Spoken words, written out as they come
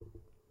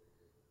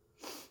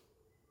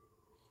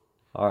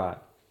All right.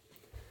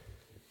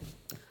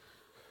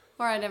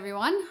 All right,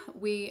 everyone.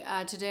 We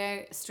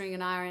today, String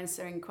and I are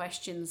answering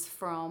questions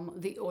from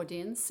the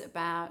audience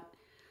about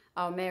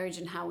our marriage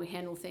and how we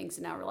handle things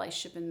in our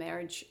relationship and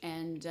marriage.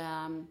 And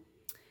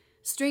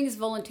String is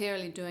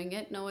voluntarily doing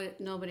it.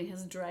 Nobody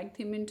has dragged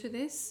him into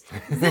this.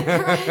 Is that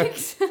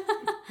correct?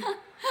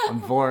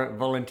 I'm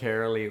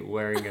voluntarily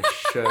wearing a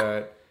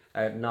shirt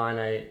at 9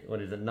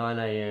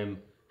 a.m.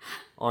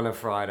 on a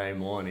Friday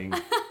morning.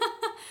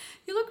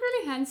 You look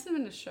really handsome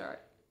in a shirt.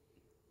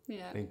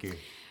 Yeah. Thank you.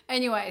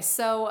 Anyway,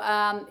 so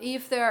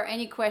if there are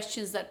any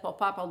questions that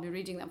pop up, I'll be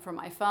reading them from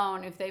my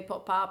phone. If they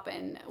pop up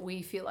and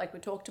we feel like we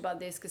talked about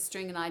this, because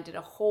String and I did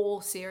a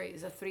whole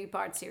series, a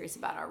 3-part series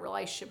about our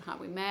relationship, how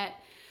we met,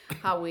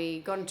 how we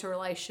got into a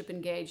relationship,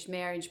 engaged,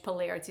 marriage,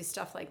 polarity,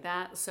 stuff like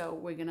that. So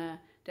we're going to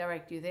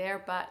direct you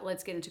there. But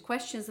let's get into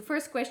questions. The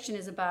first question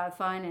is about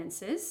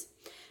finances.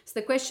 So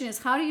the question is,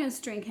 how do you and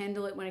String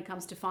handle it when it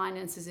comes to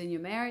finances in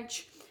your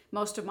marriage?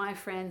 Most of my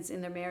friends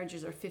in their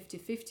marriages are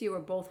 50-50 or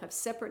both have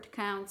separate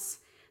accounts,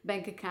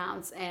 bank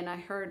accounts, and I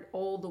heard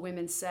all the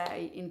women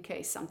say, in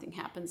case something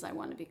happens, I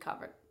want to be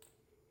covered.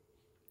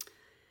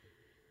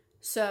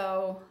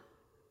 So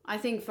I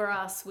think for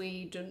us,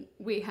 we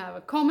have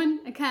a common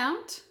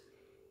account.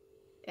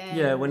 And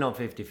Yeah, we're not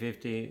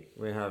 50-50.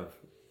 We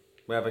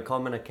have a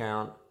common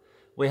account.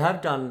 We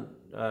have done,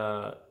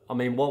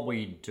 what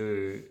we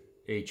do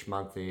each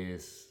month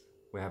is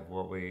we have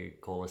what we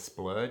call a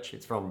splurge.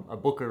 It's from a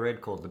book I read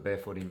called The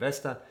Barefoot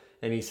Investor.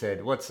 And he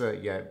said,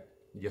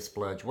 your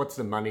splurge? What's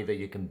the money that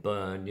you can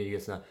burn? You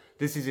just know,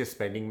 this is your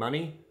spending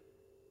money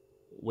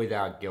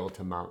without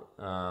guilt on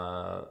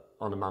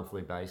a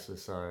monthly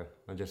basis. So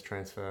I just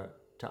transfer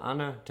to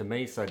Anna, to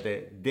me. So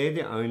they're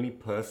the only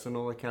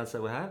personal accounts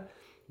that we have.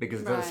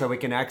 Because Right. So we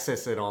can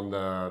access it on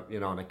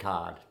on a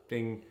card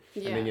thing.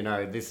 Yeah. And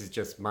then, this is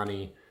just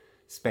money,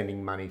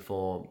 spending money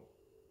for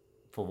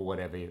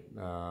whatever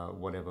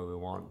we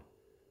want.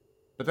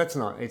 But it's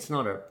not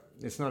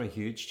a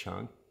huge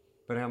chunk,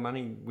 but our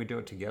money, we do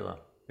it together.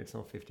 It's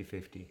not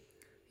 50-50.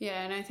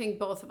 Yeah, and I think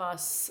both of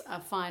us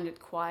find it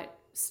quite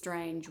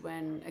strange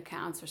when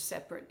accounts are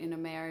separate in a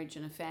marriage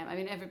and a family. I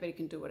mean, everybody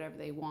can do whatever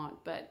they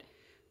want, but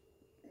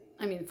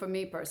I mean, for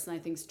me personally,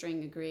 I think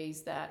String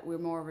agrees that we're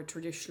more of a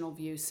traditional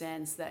view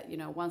sense that,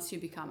 once you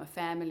become a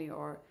family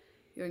or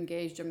you're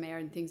engaged or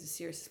married and things are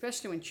serious,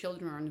 especially when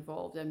children are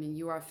involved. I mean,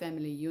 you are a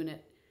family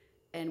unit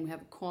and we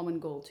have a common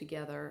goal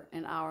together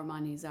and our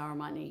money is our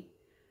money.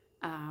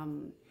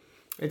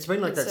 It's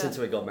been like that since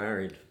we got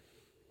married.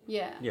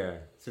 Yeah. Yeah,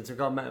 since we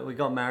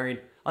got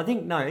married. I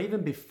think, no,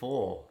 even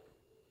before.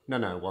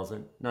 No, it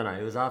wasn't. No,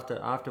 it was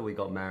after we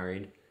got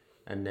married.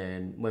 And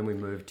then when we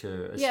moved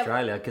to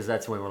Australia, because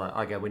that's when we're like,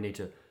 okay,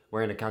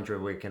 we're in a country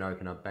where we can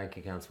open up bank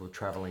accounts. We're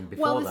traveling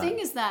before that. Well, the thing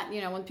is that,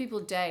 when people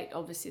date,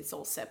 obviously it's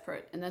all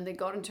separate. And then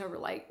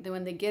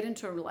when they get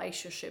into a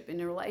relationship,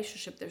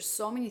 there's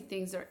so many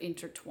things that are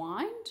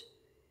intertwined.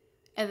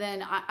 And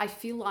then I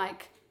feel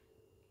like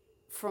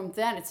from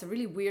then it's a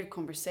really weird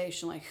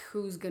conversation, like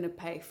who's going to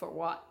pay for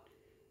what?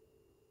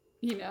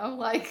 Yeah,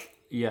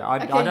 I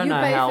okay, don't know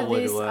how it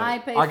would this, work.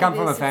 I come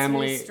from a It's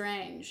family, really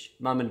strange.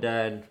 mum and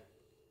dad.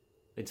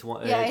 It's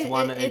one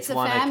It's a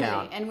one family,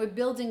 account. and we're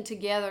building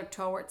together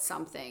towards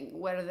something,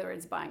 whether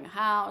it's buying a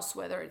house,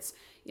 whether it's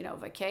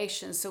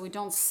vacations. So we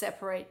don't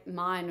separate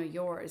mine or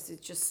yours.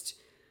 It's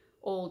just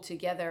all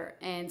together.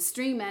 And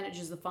String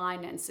manages the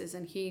finances,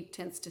 and he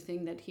tends to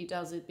think that he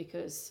does it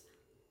because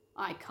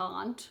I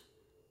can't,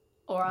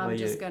 or I'm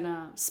just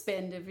gonna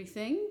spend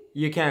everything.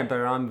 You can,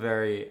 but I'm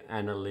very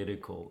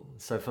analytical.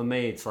 So for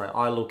me, it's like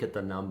I look at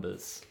the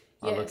numbers.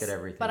 I look at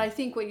everything. But I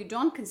think what you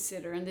don't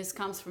consider, and this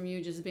comes from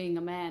you just being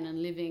a man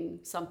and living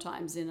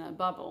sometimes in a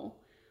bubble,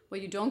 what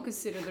you don't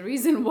consider the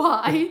reason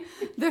why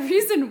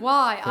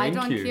I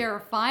don't care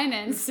of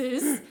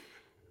finances,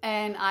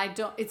 and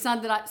it's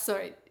not that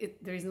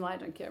the reason why I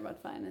don't care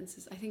about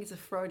finances, I think it's a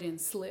Freudian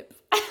slip.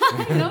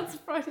 It's a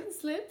Freudian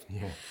slip.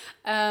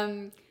 Yeah.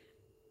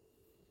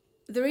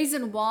 The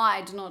reason why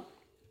I do not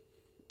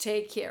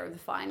take care of the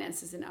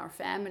finances in our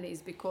family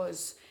is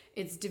because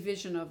it's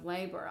division of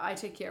labor. I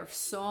take care of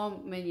so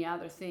many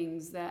other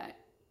things that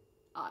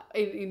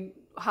in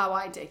how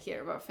I take care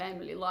of our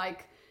family,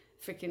 like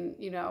freaking,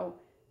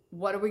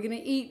 what are we going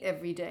to eat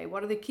every day?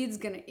 What are the kids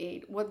going to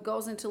eat? What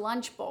goes into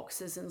lunch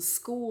boxes and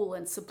school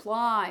and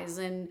supplies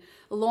and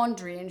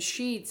laundry and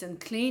sheets and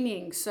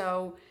cleaning.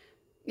 So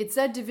it's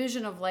that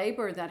division of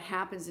labor that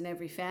happens in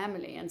every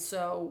family. And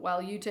so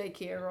while you take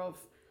care of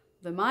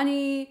the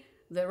money,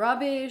 the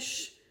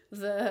rubbish,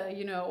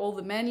 all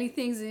the manly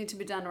things that need to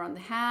be done around the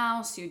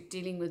house, you're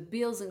dealing with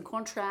bills and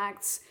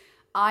contracts,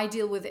 I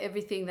deal with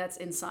everything that's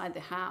inside the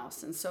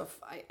house. And so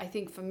I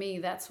think for me,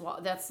 that's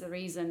the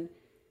reason.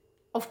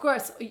 Of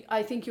course,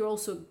 I think you're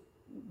also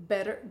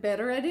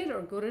better at it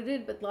or good at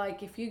it, but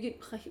like if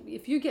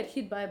you get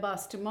hit by a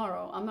bus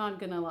tomorrow, I'm not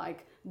gonna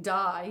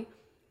die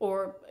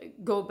or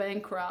go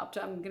bankrupt.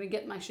 I'm gonna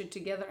get my shit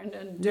together and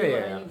do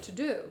what I need to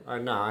do.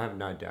 No, I have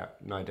no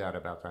doubt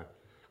about that.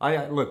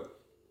 Look,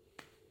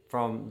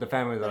 from the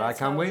family that That's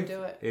I come how we with,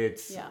 do it.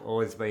 it's Yeah.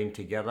 always been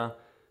together.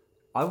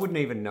 I wouldn't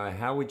even know,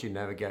 how would you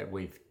navigate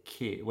with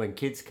when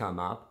kids come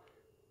up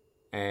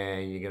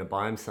and you're going to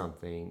buy them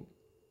something.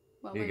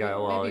 Well, You maybe, go,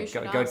 maybe well, you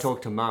should go ask.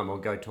 talk to mum, or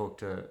go talk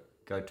to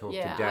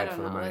Yeah, I dad don't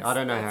for the know. money. That's- I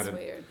don't know how that's to.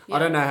 weird. I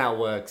don't Yeah. know how it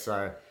works.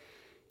 So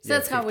So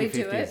that's how we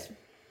do 50-50 it. is-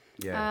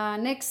 Yeah.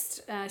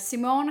 Next,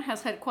 Simone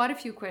has had quite a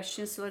few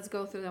questions, so let's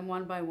go through them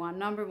one by one.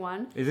 Number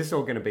one, Is this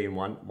all going to be in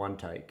one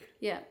take?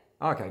 yeah.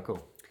 Okay,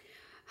 cool.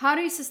 How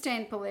do you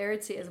sustain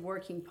polarity as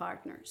working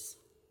partners?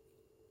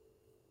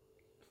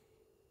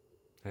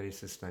 How do you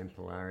sustain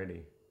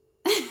polarity?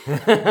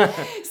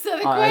 So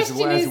the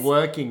question as is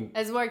working.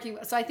 as working.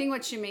 So I think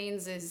what she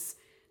means is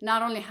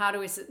not only how do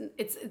we.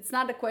 It's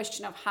not a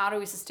question of how do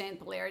we sustain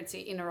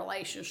polarity in a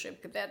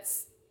relationship, because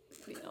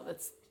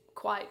that's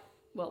quite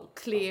well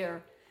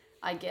clear,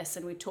 I guess,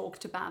 and we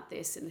talked about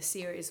this in the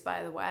series,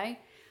 by the way.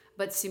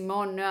 But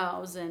Simone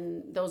knows,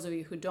 and those of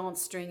you who don't,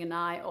 String and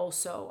I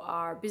also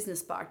are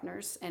business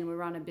partners, and we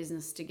run a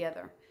business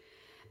together.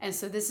 And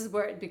so this is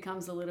where it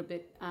becomes a little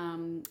bit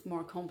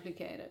more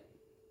complicated.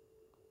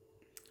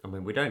 I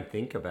mean, we don't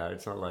think about it.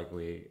 It's not like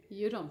we.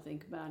 You don't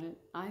think about it.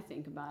 I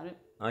think about it.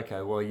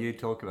 Okay, well, you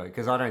talk about it,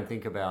 because I don't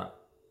think about,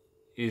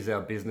 is our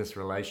business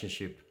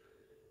relationship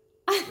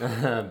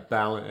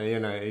balance?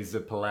 Is the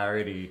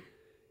polarity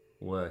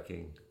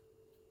working?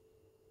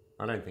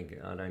 I don't think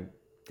about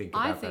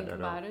I that think at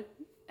about all. it.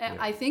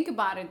 I think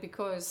about it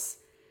because,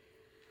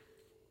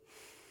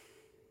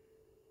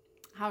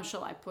 how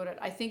shall I put it?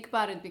 I think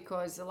about it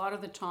because a lot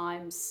of the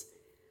times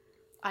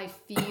I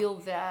feel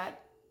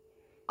that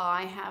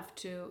I have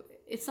to,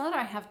 it's not that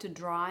I have to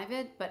drive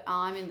it, but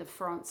I'm in the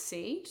front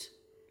seat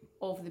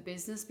of the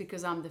business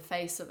because I'm the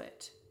face of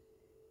it.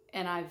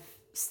 And I've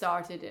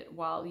started it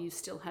while you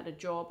still had a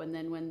job, and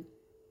then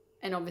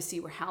and obviously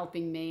you were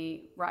helping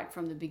me right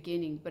from the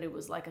beginning, but it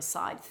was like a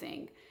side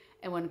thing.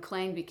 And when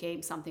Klein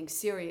became something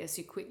serious,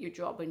 you quit your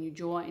job and you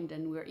joined,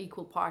 and we're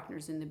equal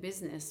partners in the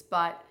business.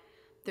 But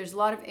there's a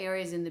lot of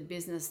areas in the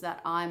business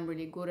that I'm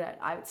really good at.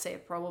 I would say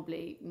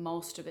probably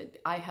most of it.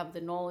 I have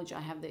the knowledge,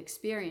 I have the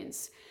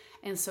experience.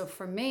 And so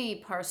for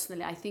me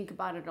personally, I think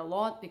about it a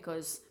lot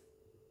because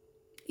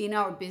in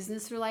our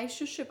business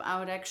relationship, I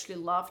would actually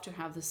love to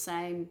have the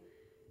same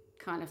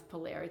kind of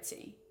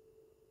polarity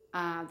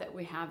that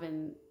we have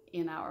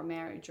in our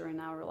marriage or in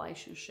our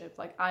relationship.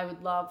 Like, I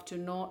would love to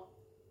not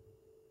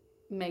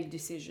make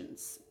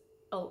decisions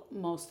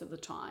most of the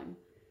time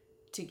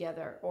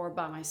together or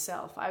by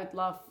myself. I would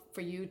love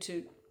for you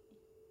to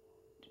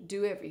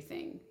do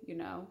everything,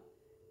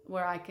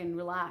 where I can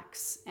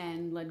relax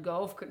and let go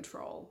of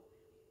control.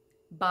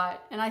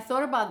 And I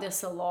thought about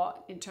this a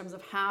lot in terms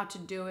of how to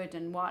do it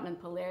and what and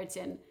polarity.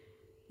 And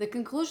the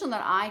conclusion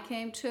that I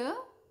came to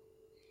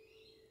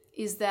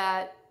is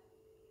that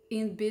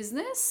in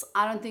business,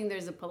 I don't think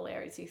there's a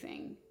polarity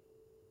thing.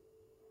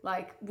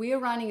 Like, we're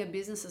running a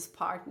business as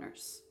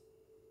partners.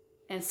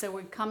 And so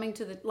we're coming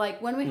to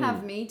when we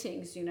have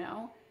meetings,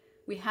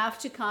 we have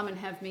to come and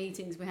have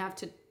meetings. We have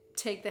to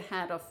take the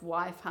hat of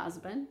wife,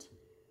 husband.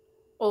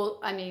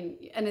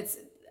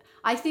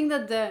 I think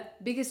that the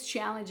biggest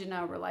challenge in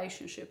our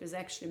relationship is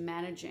actually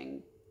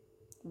managing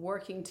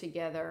working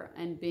together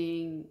and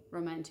being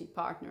romantic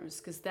partners,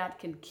 because that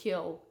can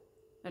kill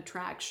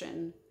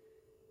attraction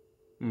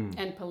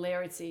and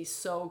polarity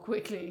so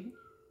quickly.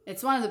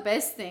 It's one of the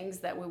best things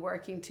that we're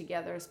working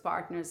together as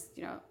partners,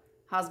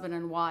 husband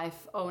and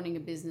wife owning a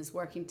business,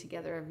 working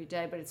together every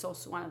day, but it's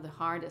also one of the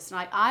hardest.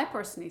 And I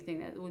personally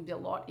think that it would be a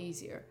lot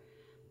easier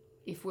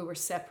if we were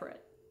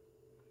separate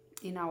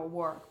in our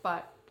work,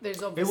 but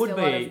there's obviously a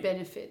lot of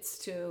benefits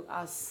to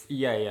us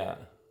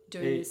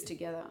doing this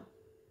together.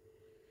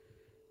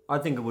 I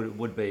think it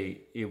would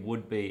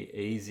be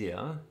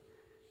easier,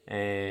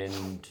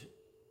 and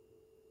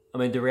I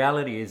mean, the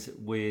reality is,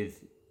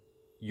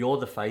 you're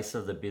the face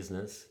of the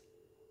business.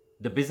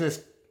 The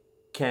business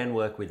can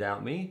work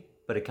without me,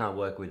 but it can't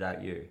work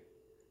without you.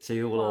 So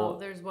you will. Well,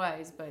 there's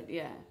ways, but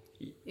yeah,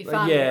 if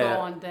I'm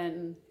gone,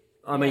 then.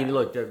 I mean,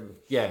 look,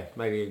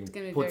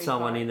 maybe put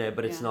someone hard. in there,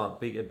 but it's not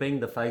being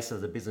the face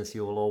of the business.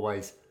 You will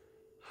always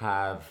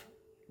have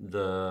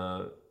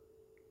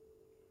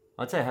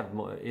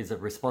is a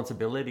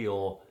responsibility,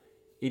 or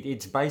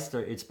it's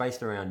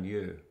based around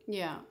you.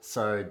 Yeah.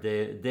 So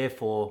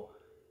therefore,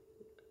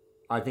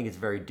 I think it's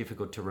very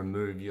difficult to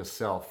remove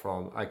yourself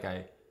from,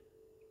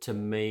 to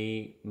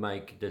me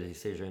make the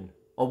decision,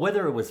 or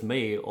whether it was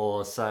me,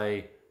 or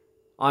say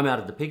I'm out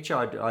of the picture.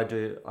 I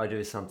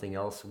do something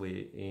else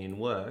in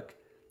work,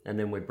 and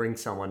then we bring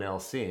someone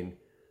else in.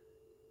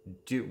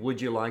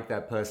 Would you like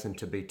that person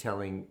to be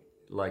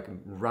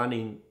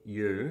running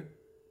you?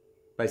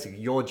 Basically,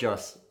 you're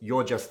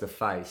just the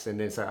face, and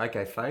then say,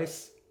 okay,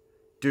 face,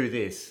 do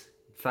this.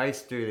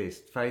 Face, do this.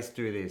 Face,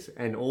 do this.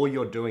 And all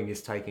you're doing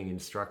is taking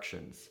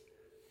instructions.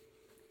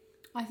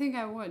 I think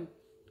I would.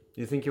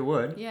 You think you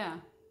would? Yeah.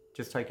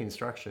 Just take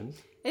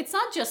instructions? It's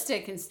not just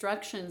take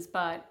instructions,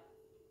 but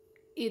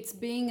it's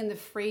being in the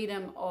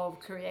freedom of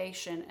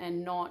creation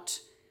and not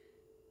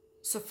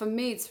So for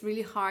me, it's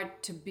really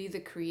hard to be the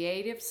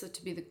creative, so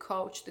to be the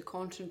coach, the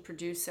content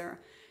producer,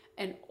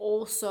 and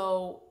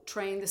also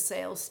train the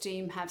sales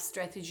team, have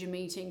strategy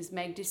meetings,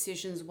 make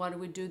decisions. What do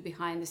we do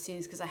behind the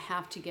scenes? Because I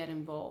have to get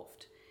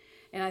involved.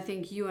 And I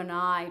think you and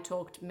I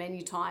talked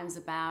many times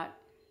about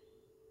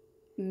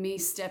me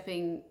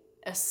stepping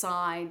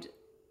aside,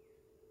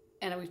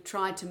 and we've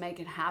tried to make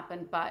it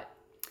happen. But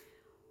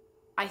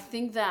I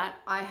think that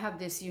I have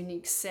this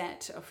unique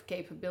set of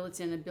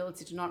capability and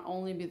ability to not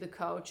only be the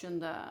coach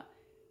and the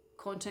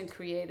content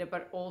creator,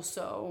 but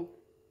also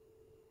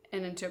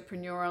an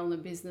entrepreneurial and a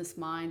business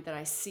mind that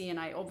I see. And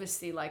I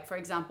obviously, like, for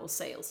example,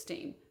 sales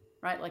team,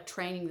 right? Like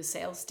training the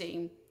sales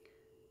team.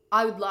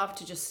 I would love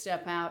to just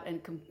step out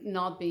and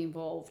not be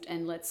involved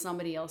and let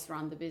somebody else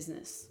run the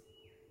business.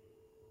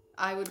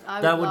 I would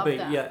That would love be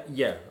that.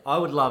 yeah. I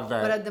would love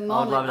that. But at the I would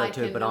moment, love I that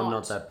too. But I'm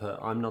not cannot. that.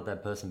 I'm not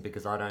that person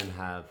because I don't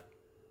have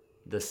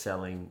the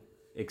selling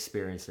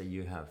experience that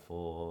you have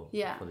for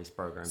Yeah. this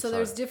program. So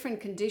there's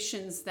different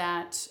conditions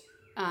that,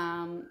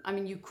 I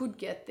mean, you could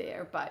get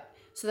there, but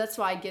so that's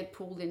why I get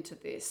pulled into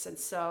this. And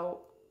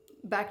so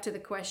back to the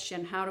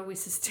question, how do we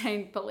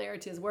sustain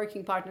polarity as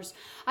working partners?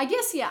 I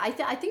guess, yeah, I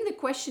think the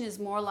question is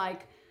more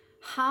like,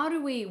 how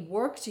do we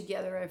work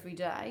together every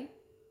day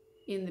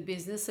in the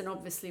business? And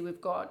obviously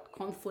we've got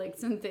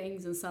conflicts and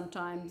things, and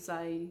sometimes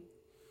I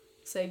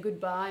say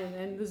goodbye and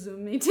end the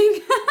Zoom meeting.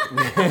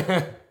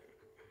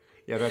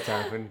 Yeah, that's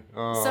happened.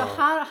 Oh, So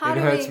how it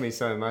do hurts we... me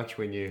so much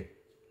when you.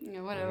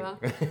 Yeah, whatever.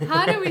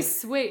 How do we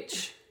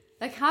switch?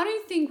 Like, how do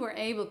you think we're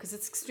able? Because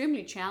it's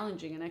extremely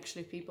challenging, and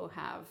actually, people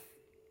have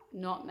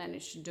not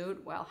managed to do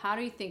it well. How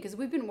do you think? Because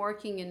we've been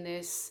working in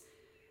this,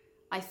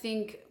 I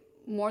think,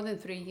 more than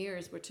 3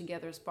 years. We're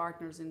together as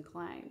partners in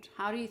Claimed.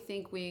 How do you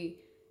think we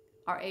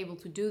are able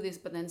to do this,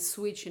 but then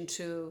switch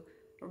into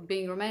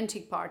being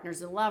romantic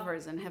partners and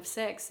lovers and have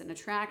sex and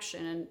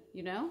attraction and,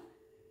 you know?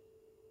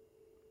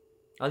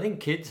 I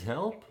think kids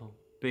help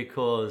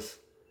because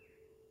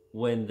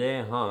when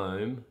they're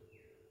home,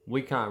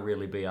 we can't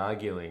really be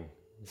arguing,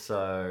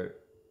 so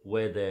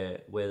we're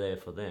there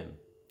for them.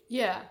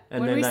 Yeah.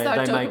 And When then we they start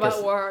talking make about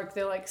us. work,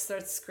 they like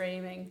start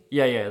screaming.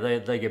 Yeah,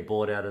 they get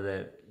bored out of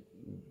they're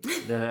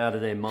out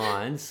of their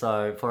minds.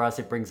 So for us,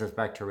 it brings us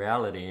back to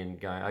reality and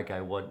go,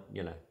 okay, what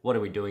are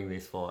we doing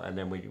this for? And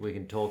then we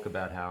can talk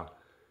about how,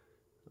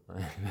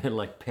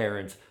 like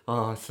parents,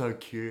 oh, so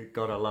cute,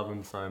 God, I love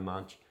him so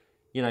much.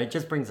 It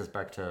just brings us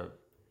back to,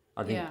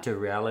 I think, Yeah. to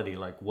reality.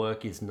 Like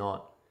work is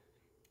not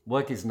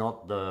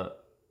the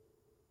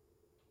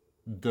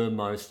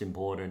most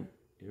important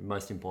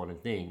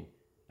thing.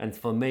 And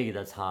for me,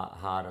 that's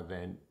harder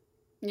than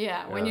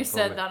Yeah, when you for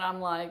said me. that, I'm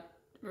like,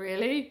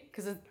 really?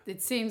 Because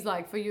it seems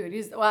like for you it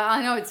is. Well,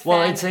 I know it's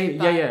Well, family,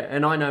 but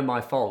and I know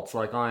my faults.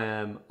 Like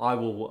I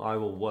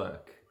will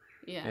work,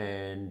 yeah.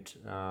 and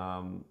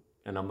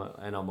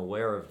I'm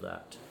aware of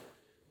that.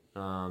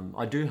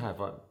 I do have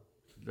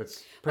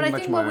that's But I pretty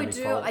much think my what we only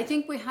do, fault. I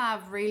think we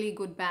have really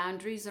good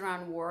boundaries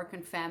around work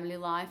and family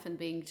life and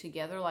being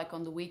together. Like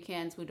on the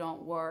weekends, we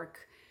don't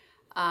work.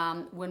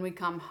 When we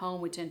come home,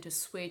 we tend to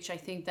switch. I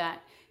think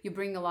that you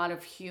bring a lot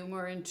of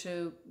humor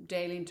into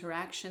daily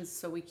interactions,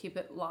 so we keep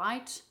it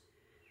light.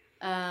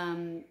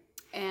 And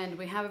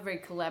we have a very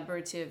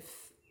collaborative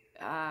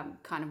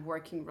kind of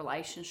working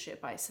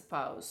relationship, I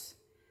suppose,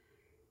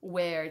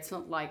 where it's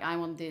not like I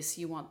want this,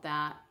 you want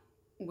that.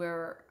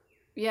 Where,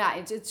 yeah,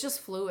 it's just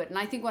fluid. And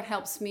I think what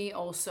helps me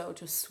also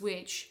to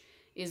switch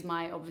is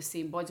my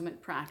obviously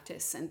embodiment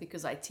practice. And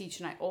because I teach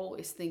and I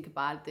always think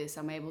about this,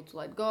 I'm able to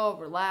let go,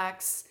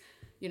 relax,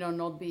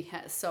 not be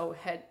so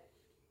head.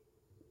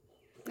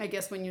 I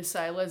guess when you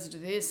say, let's do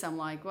this, I'm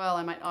like, well,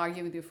 I might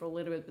argue with you for a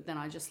little bit, but then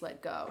I just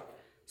let go.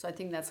 So I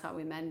think that's how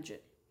we manage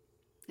it.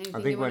 Anything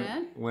I think you want to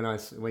add?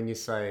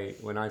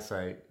 when I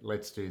say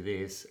let's do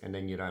this, and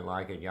then you don't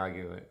like it, you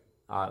argue it.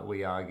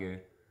 We argue,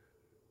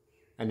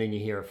 and then you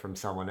hear it from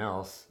someone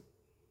else,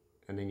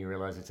 and then you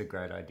realize it's a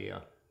great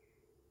idea.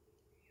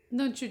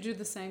 Don't you do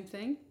the same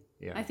thing?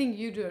 Yeah. I think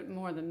you do it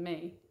more than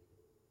me.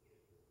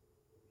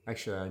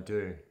 Actually, I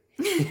do.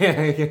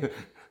 Yeah,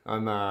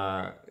 I'm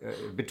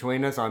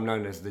between us. I'm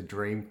known as the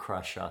dream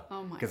crusher.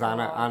 Oh my Because God.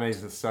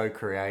 Anna's so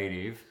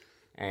creative,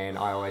 and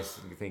I always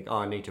think, oh,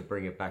 I need to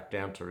bring it back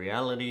down to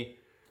reality,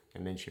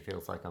 and then she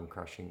feels like I'm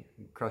crushing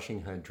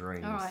her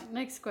dreams. All right,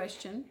 next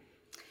question.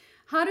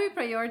 How do you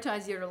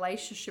prioritize your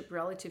relationship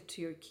relative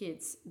to your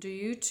kids? Do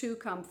you two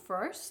come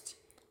first,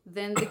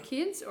 then the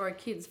kids, or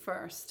kids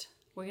first?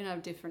 We're going to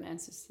have different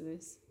answers to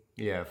this.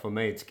 Yeah, for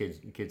me, it's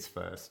kids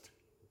first.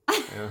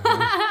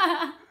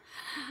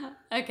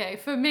 Okay,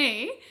 for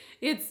me,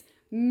 it's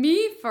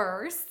me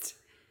first,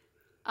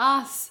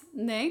 us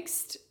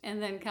next,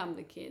 and then come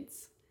the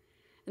kids.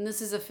 And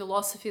this is a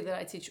philosophy that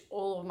I teach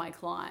all of my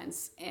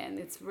clients. And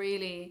it's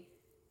really,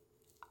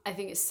 I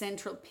think, a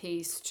central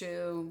piece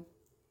to,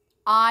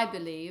 I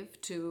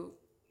believe, to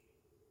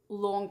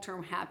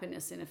long-term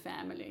happiness in a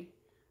family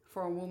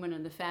for a woman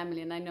and the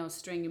family. And I know,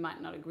 String, you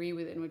might not agree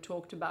with it, and we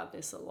talked about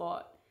this a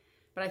lot.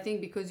 But I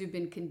think because you've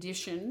been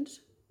conditioned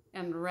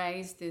and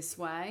raised this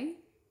way,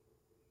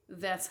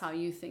 that's how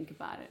you think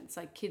about it. It's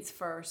like kids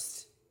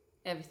first,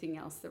 everything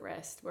else the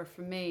rest. Where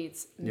for me,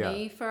 it's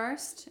me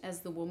first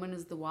as the woman,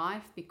 as the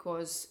wife,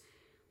 because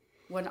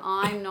when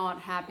I'm not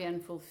happy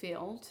and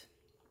fulfilled,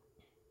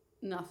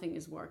 nothing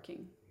is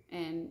working.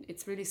 And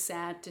it's really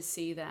sad to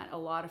see that a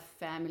lot of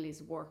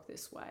families work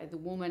this way. The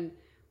woman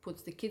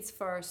puts the kids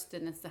first,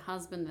 and it's the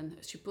husband, and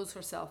she puts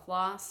herself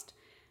last.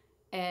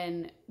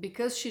 And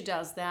because she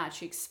does that,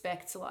 she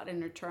expects a lot in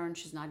return.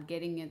 She's not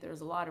getting it.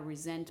 There's a lot of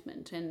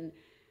resentment. And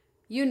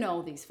you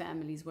know these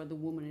families where the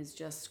woman is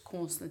just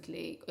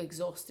constantly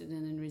exhausted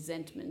and in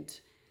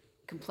resentment,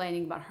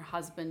 complaining about her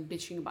husband,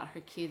 bitching about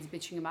her kids,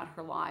 bitching about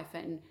her life.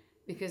 And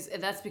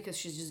that's because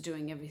she's just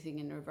doing everything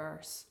in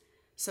reverse.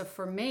 So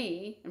for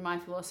me, in my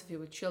philosophy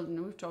with children,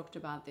 and we've talked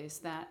about this,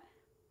 that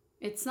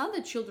it's not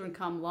that children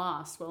come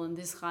last. Well, in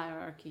this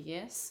hierarchy,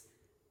 yes,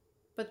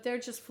 but they're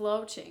just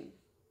floating.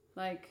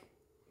 Like,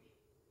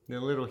 they're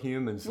little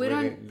humans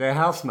living. They're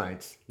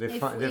housemates. They're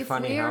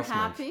funny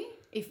housemates.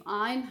 If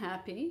I'm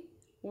happy,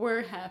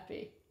 we're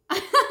happy.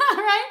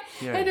 Right?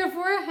 Yeah. And if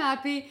we're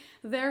happy,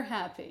 they're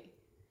happy.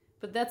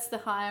 But that's the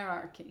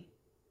hierarchy.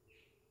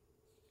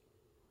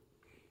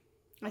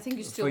 I think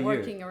you're still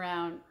working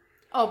around.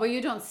 Oh, but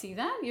you don't see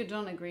that? You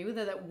don't agree with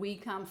it, that we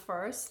come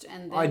first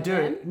and then I do.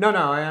 them? No,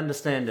 I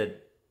understand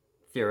it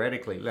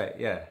theoretically.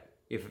 Yeah.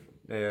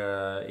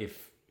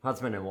 If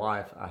husband and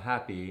wife are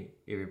happy,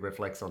 it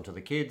reflects onto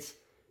the kids.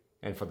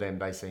 And for them,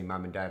 they see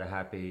mum and dad are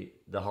happy.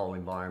 The whole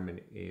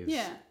environment is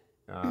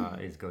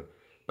good.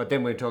 But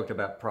then we talked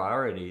about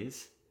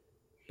priorities.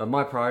 But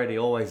my priority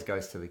always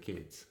goes to the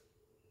kids.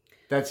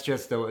 That's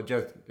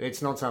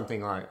it's not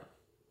something like...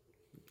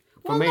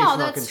 For me, it's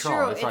not control.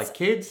 True. It's like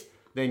kids,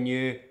 then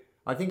you...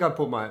 I think I'd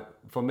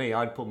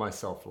put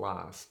myself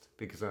last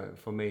because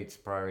for me, it's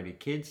priority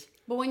kids.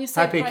 But when you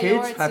say happy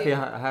priority... kids,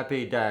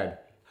 happy dad,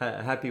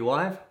 happy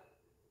wife,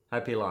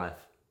 happy life.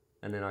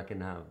 And then I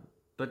can have...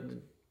 But...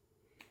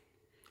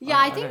 Yeah,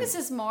 I think this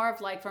is more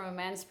of like from a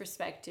man's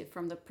perspective,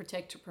 from the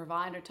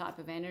protector-provider type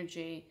of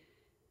energy.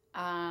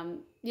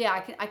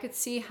 I could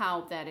see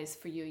how that is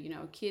for you. You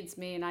know, kids,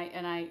 me, and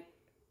I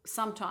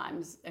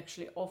sometimes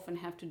actually often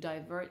have to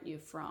divert you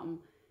from,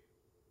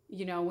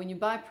 you know, when you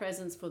buy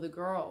presents for the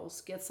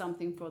girls, get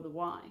something for the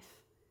wife.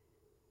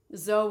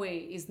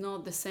 Zoe is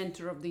not the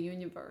center of the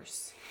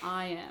universe.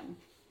 I am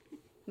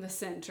the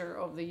center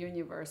of the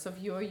universe, of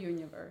your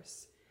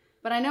universe.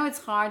 But I know it's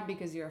hard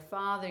because you're a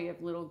father, you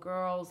have little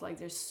girls, like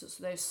there's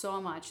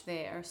so much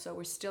there. So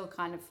we're still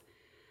kind of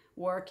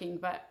working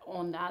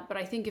on that. But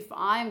I think if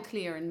I'm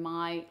clear in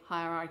my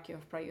hierarchy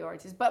of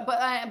priorities,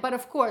 but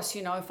of course,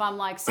 you know, if I'm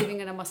like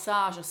sitting in a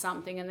massage or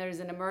something and there's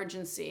an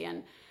emergency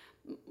and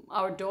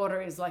our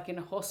daughter is like in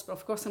a hospital,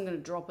 of course I'm going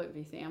to drop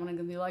everything. I'm going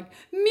to be like,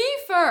 me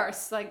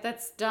first. Like,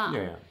 that's dumb.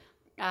 Yeah.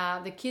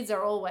 The kids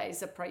are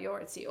always a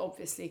priority,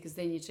 obviously, because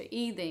they need to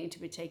eat, they need to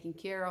be taken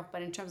care of.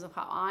 But in terms of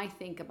how I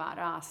think about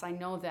us, I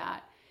know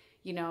that,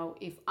 you know,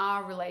 if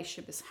our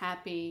relationship is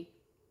happy,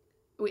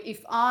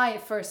 if I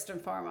first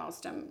and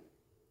foremost am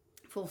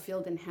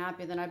fulfilled and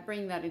happy, then I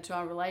bring that into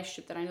our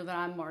relationship, that I know that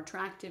I'm more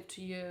attractive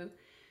to you.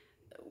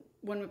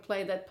 When we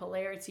play that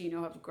polarity, you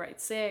know, have great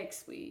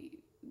sex, we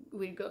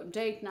go on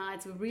date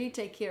nights, we really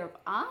take care of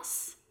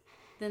us,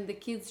 then the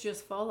kids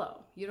just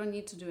follow. You don't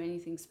need to do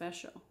anything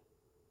special.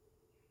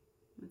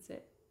 That's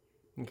it.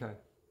 Okay.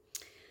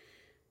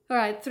 All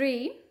right,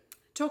 3,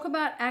 talk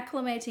about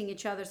acclimating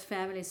each other's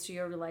families to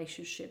your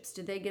relationships.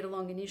 Did they get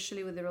along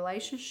initially with the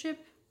relationship?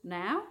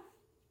 Now?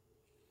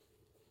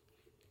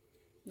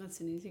 That's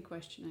an easy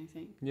question, I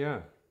think.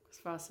 Yeah. Because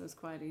for us, it was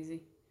quite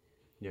easy.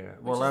 Yeah.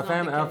 Well,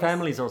 our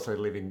families also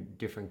live in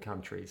different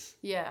countries.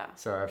 Yeah.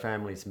 So our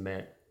families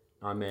met.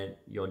 I met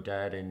your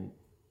dad and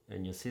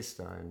your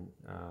sister and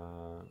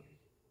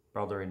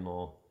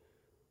brother-in-law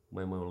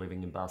when we were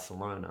living in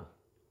Barcelona.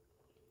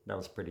 That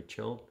was pretty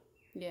chilled.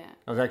 Yeah.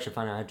 It was actually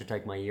funny. I had to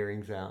take my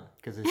earrings out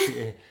because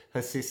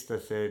her sister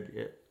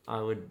said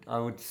I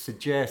would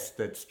suggest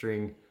that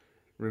String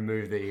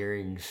remove the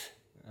earrings.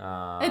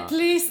 At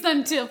least for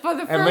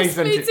the first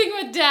meeting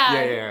with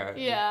Dad.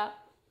 Yeah.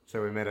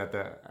 So we met at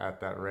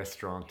that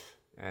restaurant,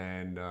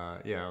 and I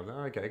was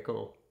like, okay,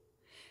 cool.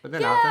 But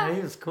then Yeah. after,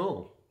 he was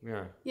cool.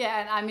 Yeah.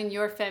 Yeah, and I mean,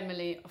 your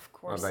family, of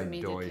course, they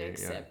immediately adore you,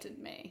 accepted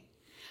me.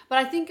 But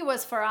I think it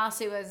was, for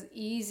us, it was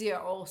easier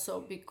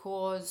also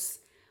because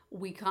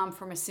we come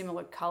from a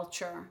similar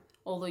culture.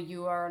 Although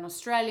you are an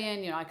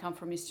Australian, you know, I come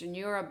from Eastern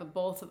Europe, but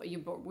both of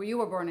you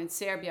were born in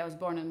Serbia, I was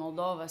born in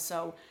Moldova.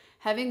 So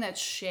having that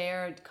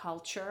shared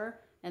culture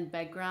and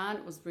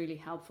background was really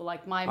helpful.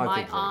 Like my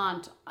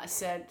aunt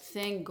said,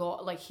 thank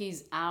God, like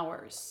he's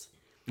ours.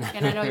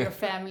 And I know your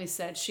family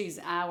said she's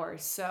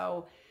ours.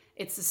 So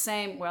it's the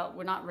same, well,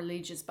 we're not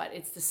religious, but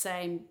it's the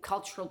same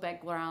cultural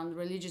background,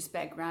 religious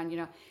background. You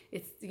know,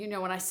 it's, you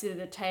know, when I sit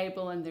at a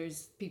table and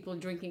there's people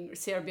drinking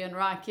Serbian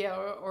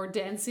rakia or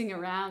dancing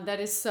around, that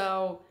is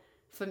so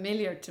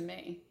familiar to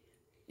me.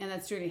 And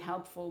that's really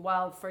helpful.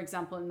 While, for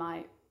example, in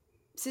my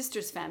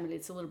sister's family,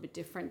 it's a little bit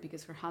different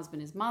because her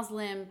husband is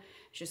Muslim,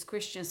 she's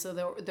Christian.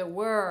 So there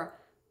were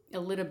a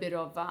little bit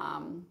of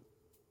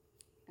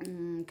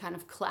kind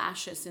of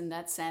clashes in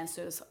that sense,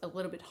 so it's a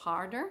little bit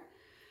harder.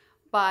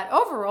 But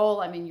overall,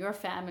 I mean, your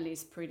family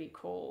is pretty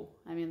cool.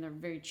 I mean, they're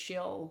very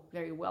chill,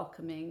 very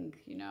welcoming.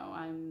 You know,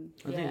 I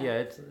think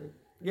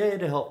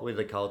it'll help with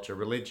the culture,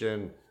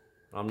 religion.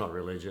 I'm not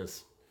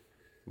religious.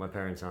 My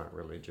parents aren't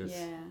religious.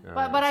 Yeah,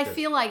 but I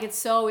feel like it's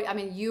so. I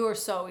mean, you are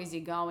so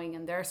easygoing,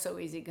 and they're so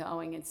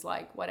easygoing. It's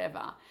like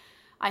whatever.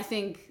 I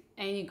think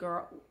any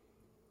girl.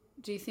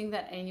 Do you think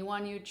that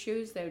anyone you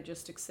choose, they would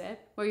just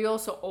accept? Or you're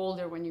also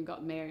older when you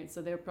got married,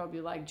 so they're probably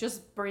like,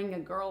 just bring a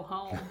girl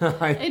home.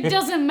 It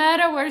doesn't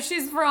matter where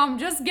she's from,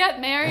 just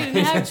get married and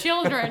have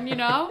children, you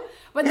know?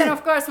 But then,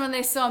 of course, when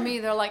they saw me,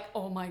 they're like,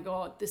 oh my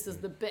God, this is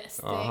the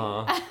best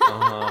thing.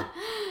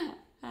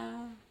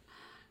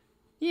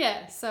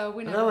 Yeah, so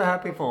we know. They were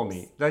happy for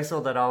me. They saw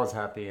that I was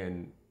happy,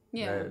 and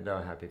Yeah. they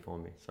were happy for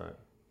me. So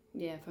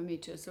Yeah, for me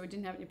too. So we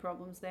didn't have any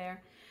problems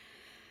there.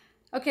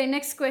 Okay,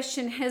 next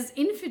question. Has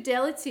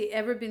infidelity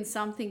ever been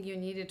something you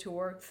needed to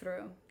work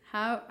through?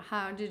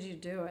 How did you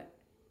do it?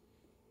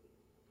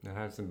 it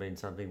hasn't been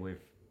something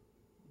we've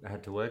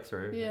had to work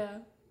through. Yeah.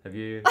 Have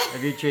you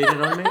cheated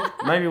on me?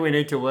 Maybe we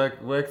need to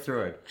work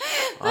through it.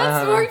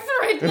 Let's work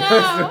through it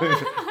now.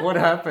 What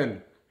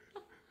happened?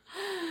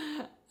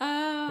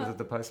 Was it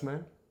the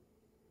postman?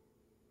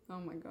 Oh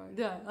my God.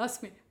 Yeah,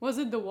 ask me. Was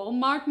it the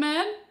Walmart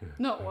man?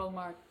 Not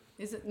Walmart.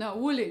 Is it? No,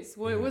 Woolies.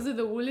 Was it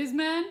the Woolies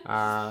man?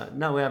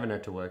 No, we haven't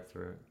had to work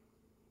through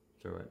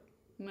it.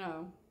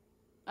 No.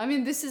 I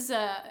mean, this is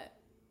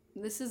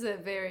a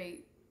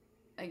very,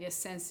 I guess,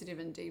 sensitive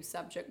and deep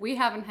subject. We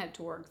haven't had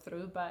to work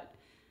through, but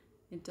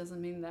it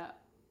doesn't mean that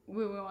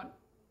we won't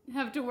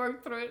have to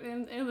work through it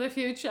in the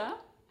future.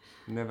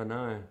 Never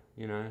know,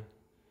 you know.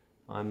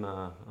 I'm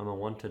a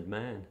wanted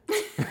man.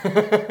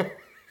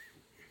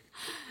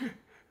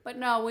 But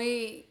no,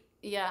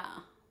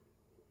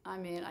 I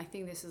mean, I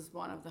think this is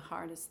one of the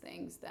hardest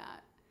things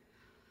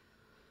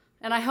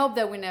and I hope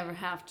that we never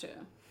have to.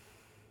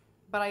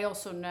 But I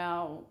also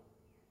know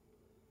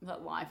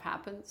that life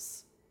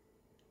happens.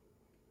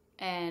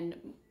 And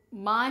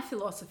my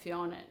philosophy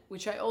on it,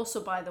 which I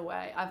also, by the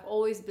way, I've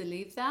always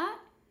believed that,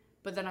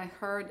 but then I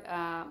heard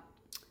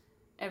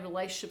a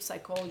relationship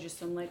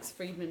psychologist and Lex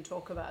Friedman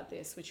talk about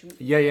this, which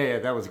Yeah,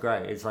 that was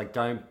great. It's like,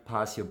 don't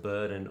pass your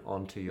burden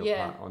onto your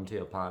Yeah.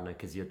 partner,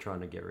 because you're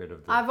trying to get rid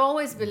of I've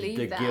always believed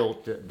the that.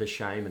 guilt, the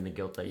shame, and the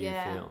guilt that you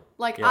feel.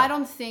 Like, Yeah. I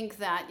don't think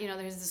that,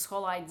 there's this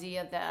whole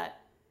idea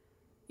that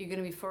you're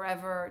going to be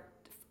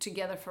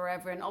together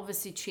forever. And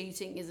obviously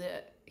cheating is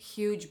a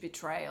huge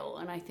betrayal.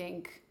 And I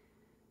think,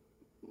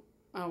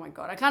 oh my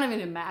God, I can't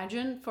even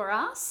imagine for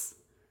us.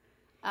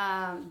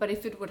 But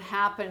if it would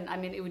happen, I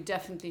mean, it would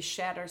definitely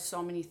shatter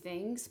so many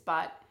things.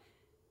 But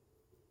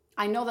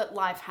I know that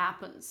life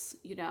happens,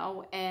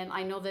 and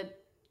I know that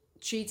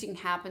cheating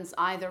happens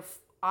either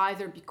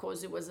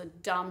because it was a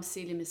dumb,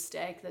 silly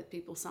mistake that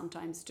people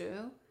sometimes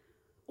do,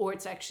 or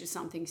it's actually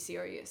something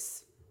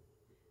serious.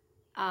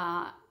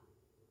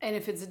 And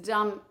if it's a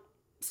dumb,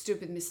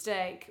 stupid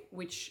mistake,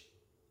 which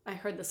I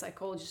heard the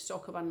psychologist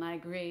talk about, and I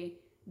agree,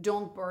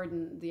 don't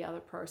burden the other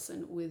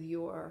person with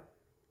your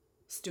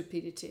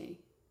stupidity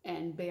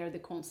and bear the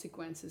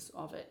consequences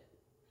of it.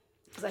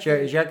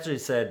 She actually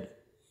said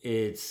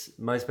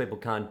most people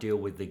can't deal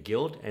with the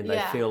guilt, and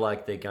they feel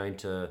like they're going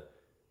to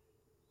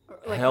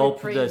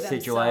help the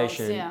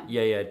situation.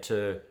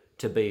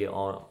 To be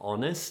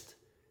honest.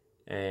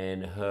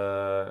 And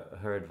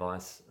her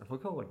advice, I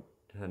forgot what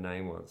her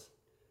name was.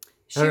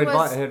 Her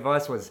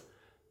advice was,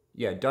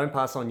 don't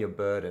pass on your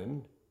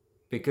burden,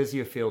 because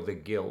you feel the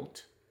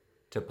guilt,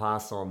 to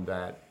pass on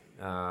that.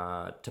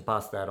 To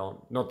pass that on,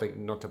 not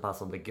to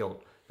pass on the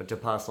guilt, but to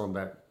pass on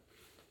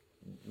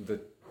the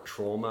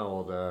trauma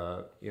or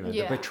the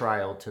the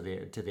betrayal to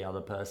the other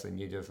person.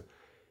 You can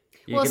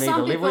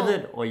either live with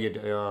it or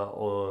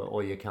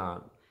you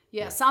can't.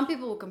 Yeah, some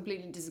people will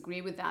completely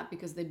disagree with that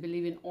because they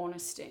believe in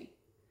honesty.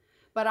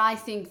 But I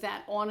think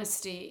that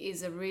honesty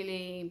is a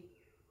really,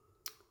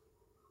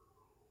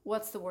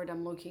 what's the word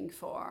I'm looking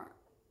for?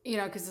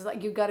 Because it's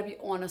like, you've got to be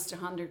honest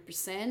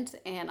 100%.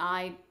 And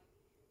I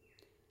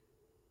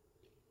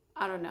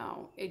don't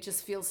know. It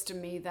just feels to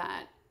me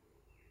that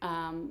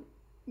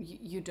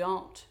you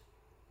don't.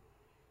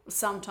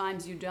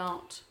 Sometimes you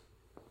don't.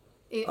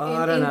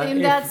 I don't know.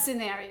 In that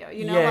scenario,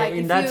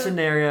 in that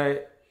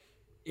scenario,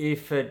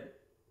 if it.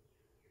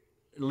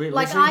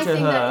 Like, I think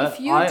that if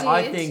you I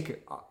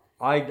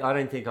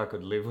don't think I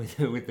could live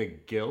with the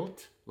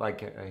guilt.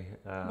 Like,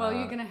 well,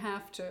 you're gonna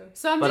have to.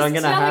 So I'm telling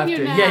you now.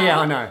 Yeah,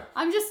 I know.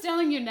 I'm just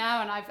telling you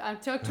now, and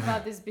I've talked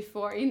about this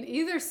before in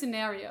either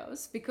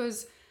scenarios,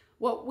 because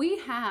what we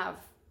have,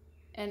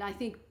 and I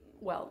think,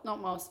 well,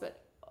 not most,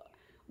 but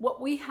what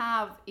we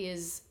have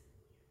is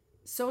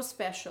so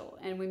special,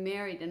 and we're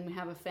married and we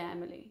have a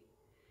family,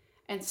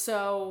 and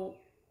so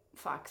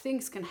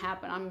things can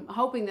happen. I'm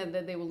hoping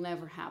that they will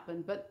never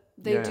happen, but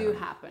they do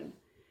happen.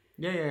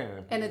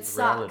 Yeah. And it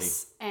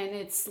sucks, and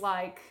it's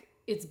like,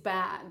 it's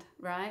bad,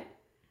 right?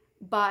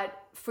 But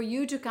for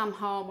you to come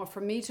home, or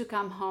for me to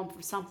come home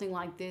from something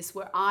like this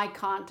where I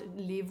can't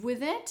live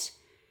with it,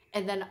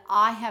 and then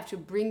I have to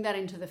bring that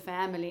into the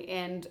family.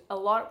 And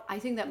I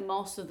think that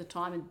most of the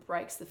time it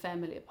breaks the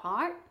family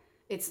apart.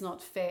 It's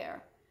not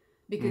fair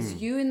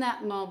because you in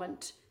that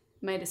moment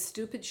made a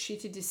stupid,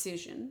 shitty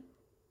decision,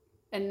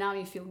 and now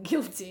you feel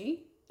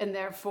guilty, and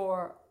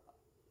therefore,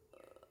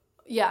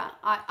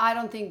 I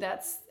don't think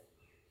that's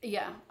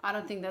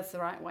the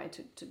right way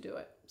to do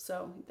it.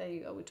 So there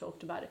you go, we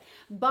talked about it.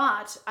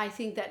 But I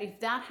think that if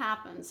that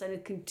happens and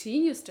it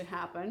continues to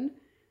happen,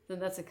 then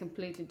that's a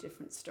completely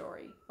different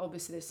story.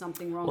 Obviously, there's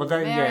something wrong with the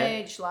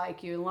marriage,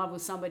 like you're in love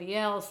with somebody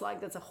else, like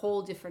that's a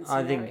whole different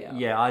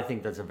scenario. I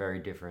think that is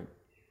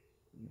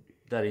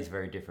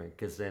very different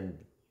because then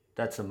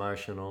that's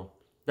emotional.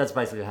 That's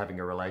basically having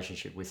a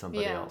relationship with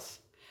somebody else.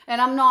 And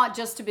I'm not,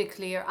 just to be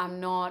clear, I'm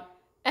not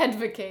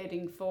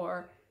advocating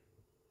for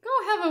go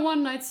have a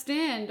one-night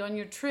stand on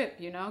your trip,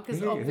 because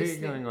who are you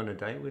going on a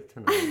date with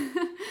tonight?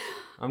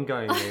 I'm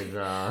going with...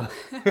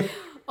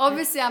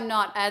 Obviously, I'm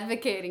not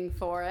advocating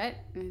for it.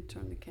 Let me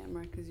turn the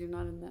camera because you're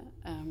not in that.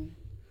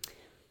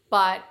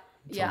 But,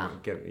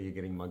 You're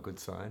getting my good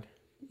side.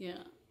 Yeah,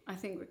 I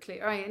think we're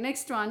clear. All right,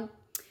 next one.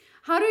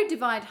 How do you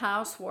divide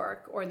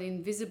housework or the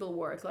invisible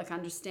work, like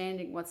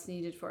understanding what's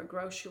needed for a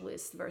grocery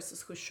list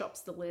versus who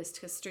shops the list?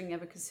 Has String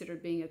ever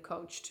considered being a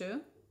coach too?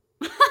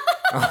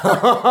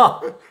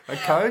 A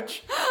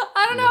coach?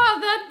 I don't know how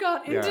that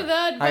got into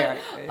that.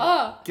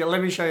 But,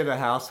 let me show you the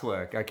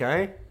housework,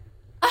 okay?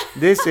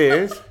 This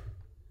is...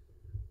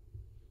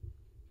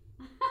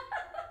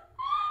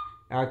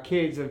 Our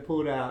kids have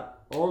pulled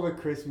out all the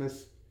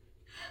Christmas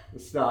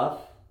stuff.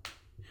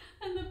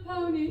 And the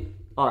pony.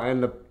 Oh,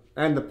 and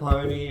the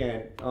pony,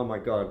 and oh my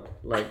God,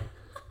 like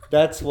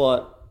that's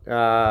what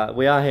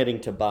we are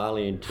heading to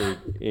Bali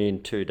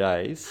in 2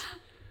 days.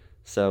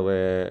 So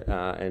we're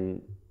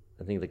and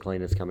I think the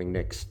cleaner's coming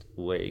next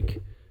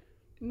week.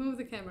 Move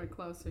the camera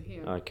closer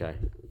here. Okay.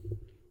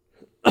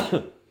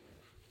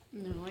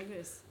 No, like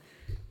this.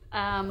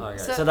 Okay.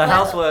 So the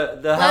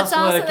housework. Let's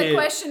answer the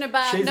question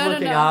about. She's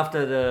looking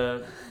after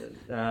the,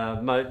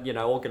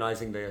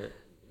 organising the.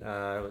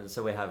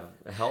 So we have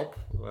help.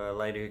 A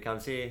lady who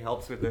comes here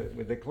helps with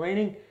the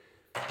cleaning,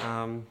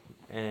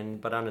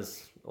 but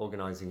Anna's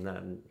organising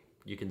that, and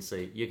you can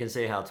see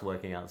how it's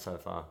working out so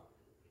far.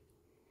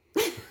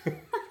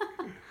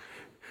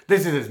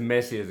 This is as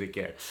messy as it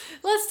gets.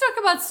 Let's talk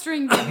about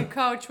String being a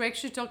coach. We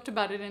actually talked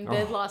about it in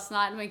bed last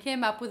night, and we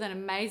came up with an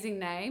amazing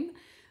name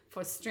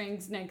for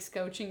String's next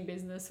coaching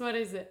business. What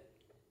is it?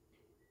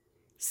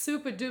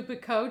 Super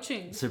duper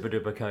coaching. Super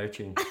duper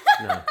coaching.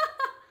 No.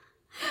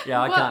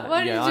 Yeah, I can't.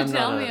 What did you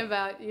tell me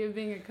about you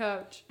being a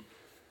coach?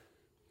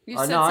 You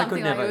said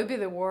something like it would be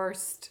the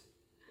worst.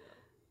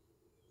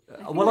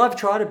 Well, I've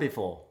tried it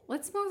before.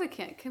 Let's move the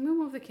Can we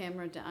move the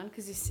camera down?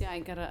 Because you see, I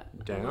gotta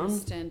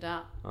stand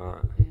up. All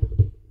right.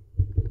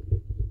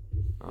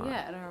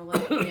 Yeah, at our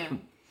level. Yeah.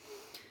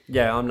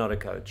 Yeah, I'm not a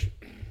coach.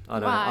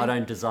 I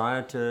don't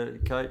desire to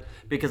coach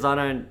because I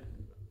don't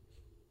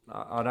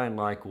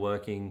like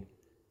working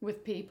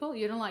with people.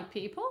 You don't like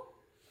people?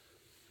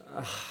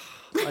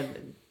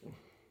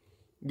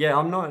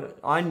 I'm not.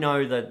 I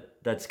know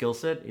that skill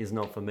set is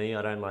not for me.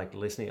 I don't like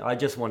listening. I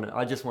just want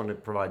to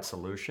provide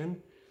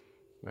solution.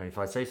 If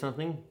I say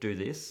something, do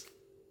this,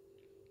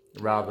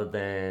 rather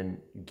than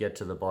get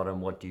to the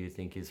bottom. What do you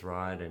think is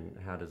right, and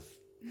how does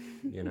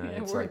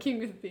it's working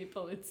with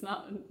people? It's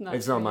not.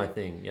 It's not my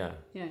thing. Yeah.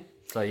 Yeah.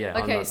 So yeah.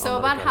 Okay. So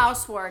about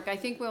housework, I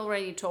think we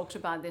already talked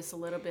about this a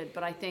little bit,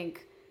 but I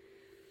think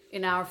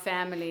in our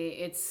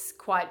family, it's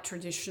quite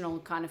traditional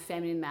kind of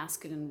feminine,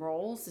 masculine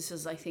roles. This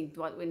is, I think,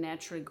 what we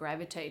naturally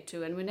gravitate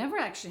to. And we never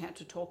actually had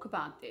to talk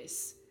about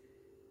this.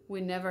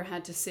 We never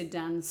had to sit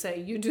down and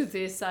say, you do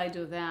this, I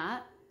do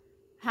that.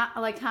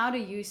 How do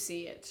you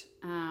see it?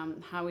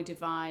 How we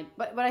divide?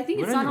 But I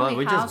think it's not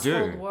only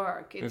household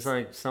work. It's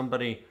like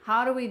somebody...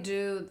 How do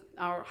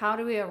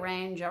we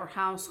arrange our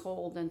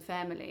household and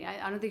family?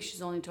 I don't think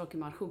she's only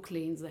talking about who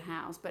cleans the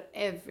house, but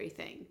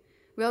everything.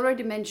 We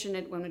already mentioned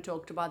it when we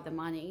talked about the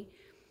money,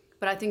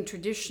 but I think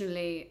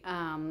traditionally...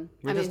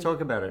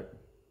 talk about it.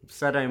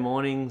 Saturday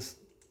mornings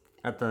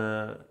at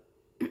the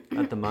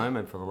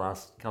moment for the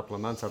last couple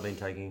of months, I've been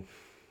taking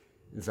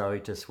Zoe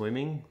to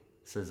swimming.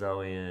 So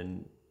Zoe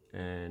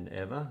and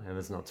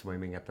Eva's not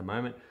swimming at the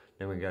moment.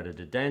 Then we go to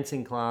the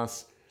dancing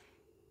class,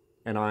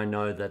 and I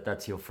know that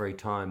that's your free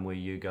time where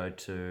you go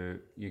to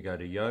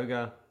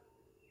yoga,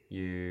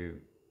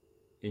 you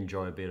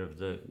enjoy a bit of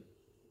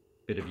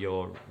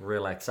your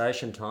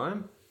relaxation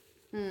time,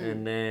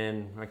 and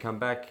then I come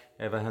back.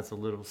 Eva has a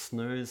little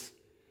snooze.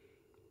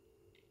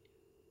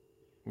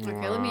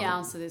 Okay, let me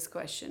answer this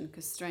question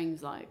because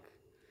String's like,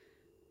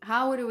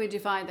 how do we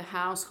divide the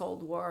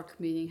household work?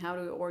 Meaning, how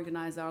do we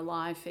organize our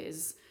life?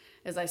 Is,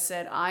 as I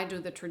said, I do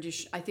the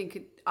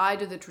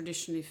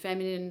traditionally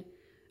feminine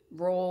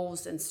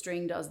roles, and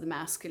String does the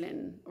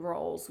masculine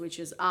roles, which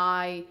is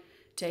I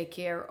take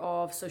care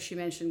of. So she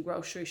mentioned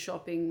grocery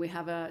shopping. We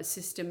have a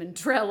system in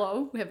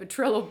Trello. We have a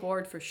Trello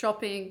board for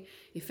shopping.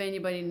 If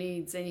anybody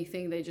needs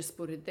anything, they just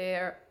put it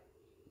there.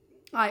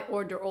 I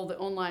order all the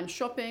online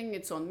shopping.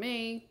 It's on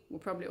me. We'll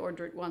probably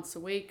order it once a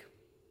week.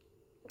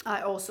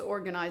 I also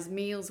organize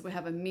meals. We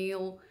have a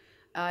meal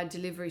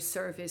delivery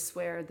service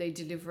where they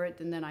deliver it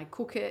and then I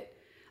cook it.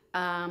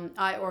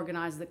 I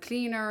organize the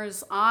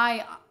cleaners.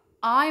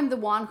 I'm the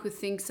one who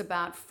thinks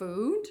about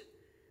food,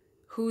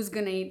 who's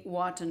gonna eat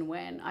what and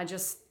when. I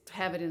just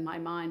have it in my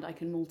mind. I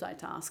can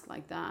multitask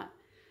like that.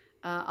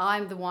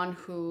 I'm the one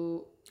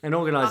who And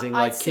organising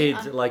I'd like say,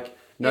 kids, like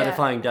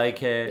notifying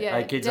daycare.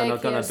 yeah, Kids are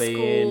not going to daycare, be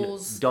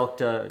schools, in.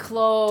 Doctor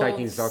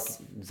taking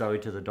clothes. Zoe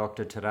to the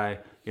doctor today.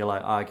 You're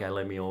like, oh, okay,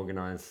 let me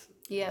organise.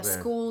 Yeah, there.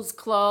 schools,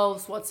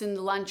 clothes, what's in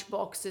the lunch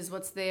boxes,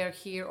 what's there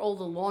here, all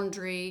the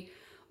laundry,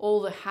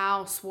 all the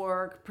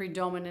housework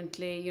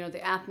predominantly,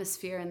 the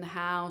atmosphere in the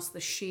house, the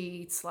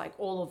sheets, like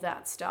all of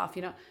that stuff,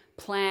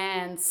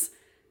 plants,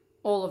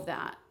 all of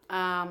that.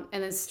 And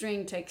then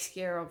String takes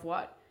care of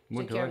what?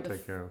 What do I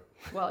take care of?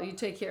 Well, you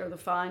take care of the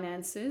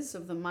finances,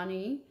 of the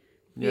money,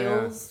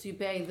 Yeah. bills, you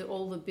pay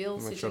all the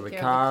bills, Make you sure take the care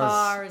of the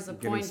cars, cars,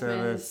 getting service.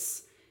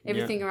 appointments,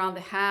 everything around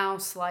the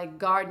house, like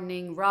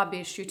gardening,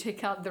 rubbish, you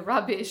take out the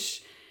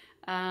rubbish,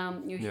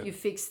 you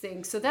fix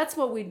things. So that's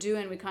what we do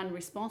and we're kind of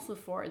responsible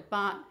for it.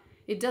 But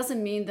it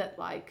doesn't mean that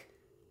like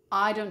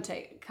I don't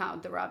take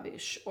out the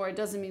rubbish, or it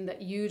doesn't mean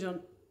that you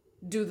don't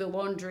do the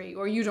laundry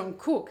or you don't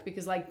cook,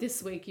 because like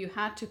this week you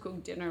had to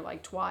cook dinner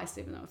like twice,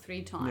 even though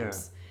 3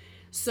 times.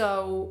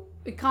 So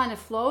it kind of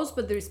flows,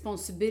 but the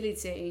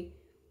responsibility,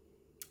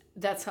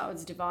 that's how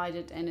it's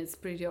divided, and it's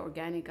pretty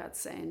organic, I'd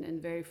say, and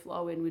very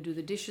flowing. We do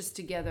the dishes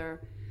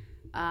together.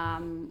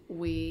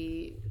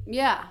 It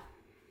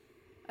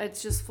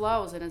just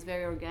flows and it's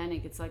very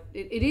organic. It's like,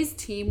 it is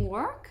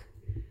teamwork,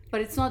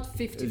 but it's not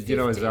 50-50. You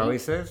know what Zoe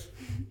says?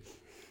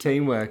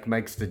 Teamwork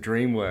makes the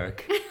dream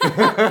work.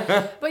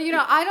 But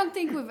I don't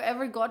think we've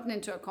ever gotten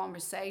into a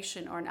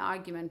conversation or an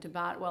argument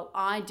about, well,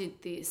 I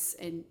did this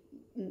and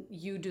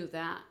you do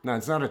that. No,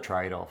 it's not a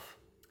trade-off.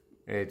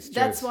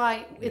 That's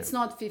why it's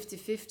not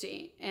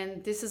 50-50.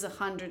 And this is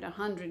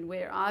 100-100,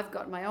 where I've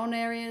got my own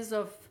areas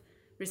of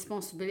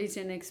responsibility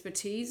and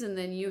expertise, and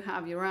then you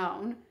have your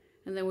own.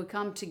 And then we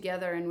come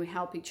together and we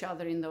help each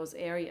other in those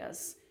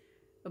areas.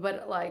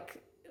 But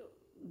like,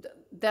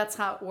 that's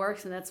how it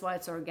works, and that's why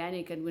it's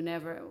organic. And we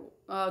never,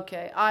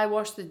 okay, I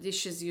wash the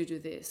dishes, you do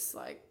this.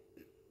 Like,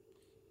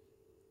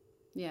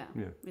 yeah.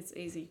 It's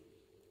easy.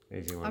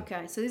 Easy one.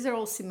 Okay, so these are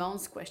all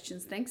Simone's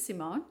questions. Thanks,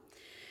 Simone.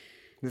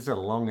 This is a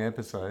long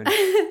episode.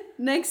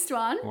 Next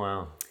one.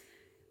 Wow.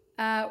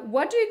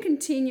 What do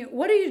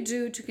you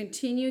do to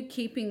continue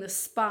keeping the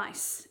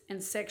spice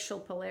and sexual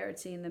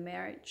polarity in the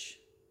marriage?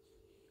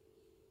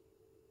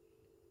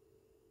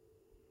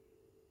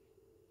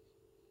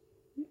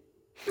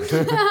 This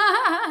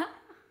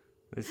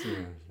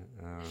is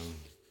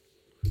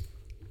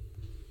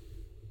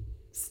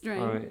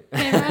String.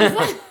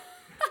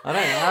 I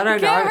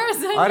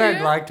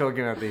don't like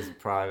talking about these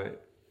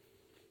private.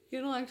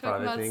 You don't like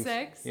talking about things.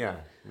 sex? Yeah,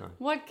 no.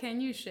 What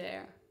can you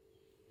share?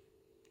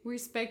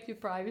 Respect your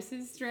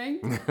privacy,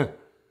 String.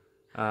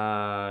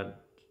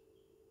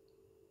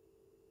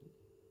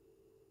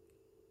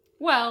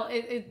 Well,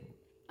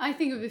 I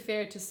think it would be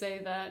fair to say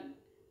that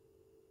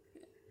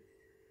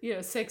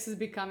sex is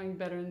becoming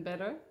better and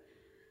better.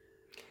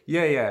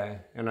 Yeah,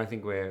 and I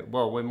think we're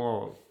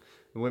more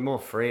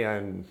free,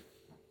 and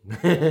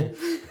I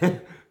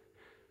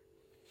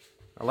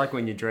like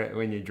when you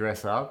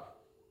dress up.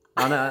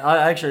 I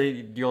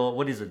actually,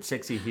 what is it,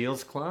 sexy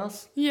heels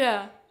class?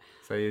 Yeah.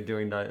 So you're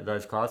doing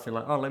those classes, you're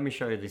like, oh, let me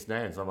show you this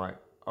dance. I'm like,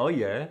 oh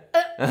yeah.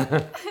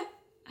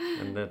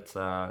 And that's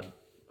But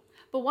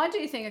what do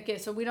you think? Okay,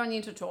 so we don't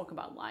need to talk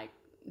about like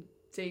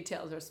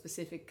details or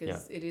specific,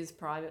 because it is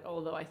private,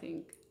 although I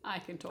think I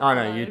can talk about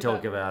it. Oh no, you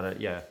talk about it,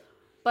 yeah.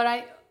 But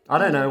I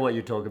don't know what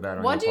you talk about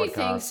on your podcast. What do you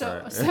think?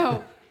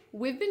 So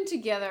we've been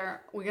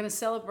together, we're going to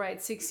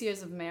celebrate 6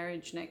 years of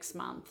marriage next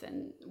month,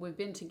 and we've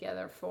been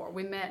together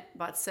we met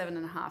about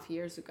 7.5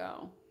 years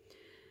ago.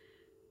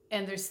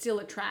 And there's still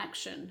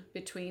attraction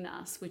between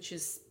us, which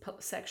is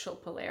sexual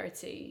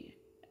polarity.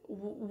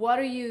 What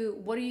do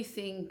you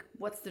think,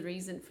 what's the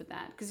reason for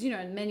that? Because,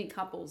 in many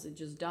couples, it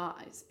just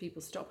dies.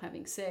 People stop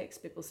having sex,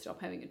 people stop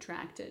being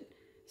attracted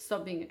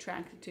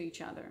to each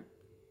other.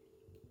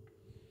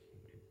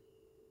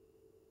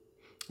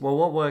 Well,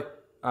 what worked?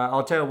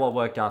 I'll tell you what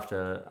worked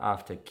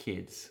after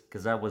kids,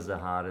 because that was the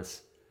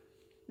hardest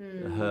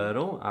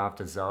hurdle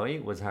after Zoe,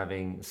 was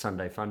having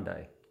Sunday Fun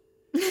Day.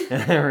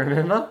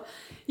 Remember?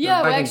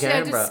 Yeah, we actually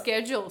had to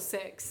schedule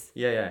sex.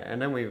 Yeah,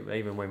 and then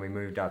even when we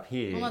moved up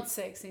here. Well, not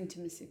sex,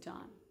 intimacy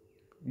time.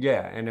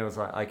 Yeah, and it was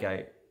like,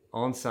 okay,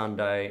 on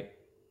Sunday,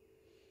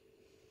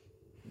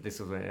 this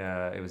was when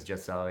it was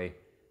just Zoe.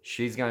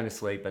 She's going to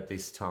sleep at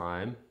this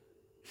time.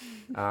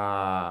 We've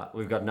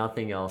got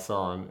nothing else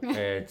on.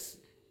 It's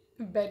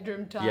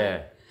bedroom time.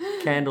 Yeah,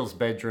 candles,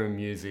 bedroom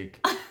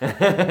music.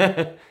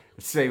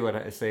 see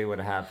what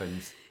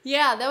happens.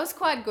 Yeah, that was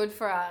quite good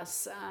for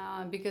us,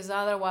 because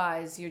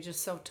otherwise you're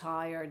just so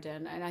tired.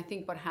 And I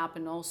think what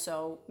happened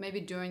also,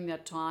 maybe during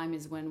that time,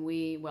 is when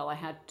I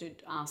had to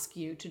ask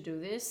you to do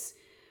this,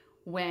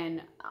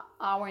 when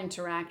our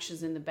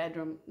interactions in the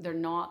bedroom, they're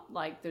not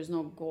like, there's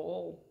no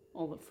goal,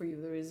 although for you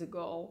there is a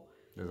goal.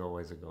 There's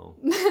always a goal.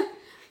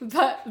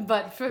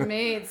 But for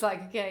me, it's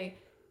like, okay,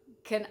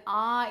 can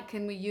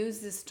we use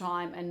this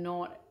time and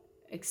not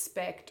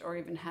expect or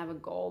even have a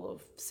goal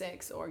of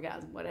sex,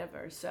 orgasm,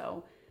 whatever?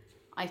 So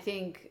I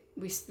think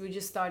we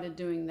just started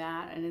doing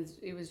that, and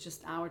it was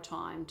just our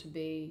time to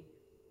be,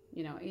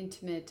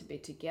 intimate, to be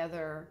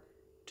together,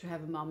 to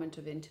have a moment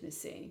of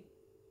intimacy.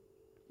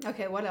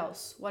 Okay, what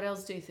else? What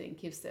else do you think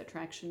keeps the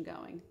attraction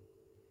going?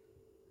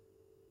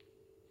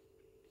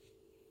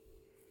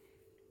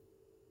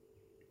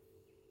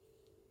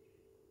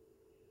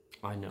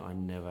 I know. I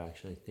never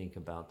actually think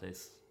about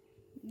this.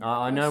 Of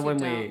I know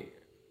course when you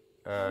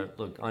we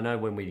look. I know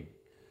when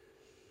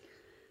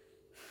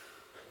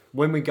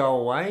we go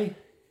away,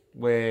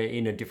 we're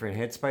in a different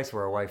headspace.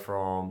 We're away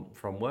from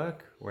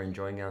work. We're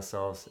enjoying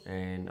ourselves,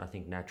 and I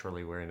think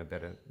naturally we're in a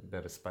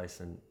better space.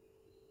 And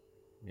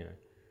you know,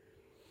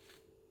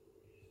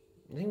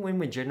 I think when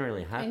we're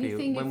generally happy,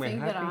 Anything when you we're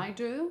think happy, that I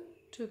do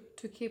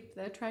to keep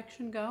the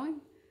attraction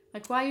going?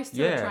 Like, why are you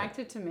still Yeah.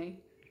 attracted to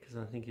me?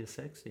 because I think you're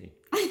sexy,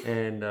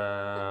 and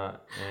I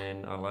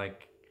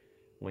like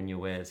when you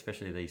wear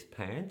especially these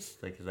pants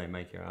because they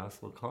make your ass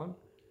look hot.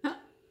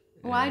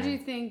 Why do And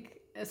you think?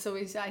 So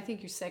I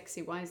think you're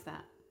sexy. Why is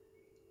that?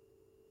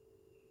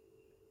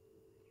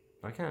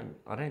 I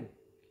don't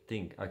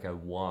think. Okay,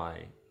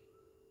 why?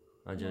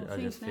 I Well,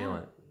 just think feel now.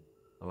 it.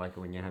 I like it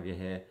when you have your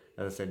hair,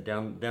 as I said,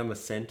 down the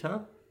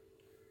center.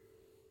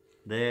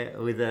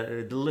 There with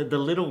the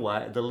little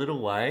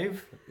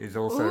wave is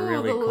also Ooh,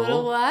 really the cool.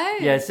 little wave.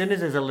 Yeah, as soon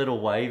as there's a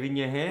little wave in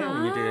your hair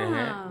when you do your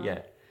hair, Ah.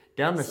 yeah.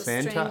 Down the So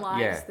center, Stream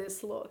likes yeah.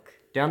 this look.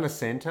 Down the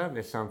center,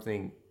 there's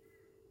something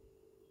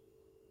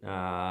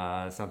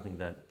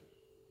that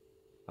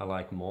I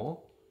like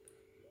more.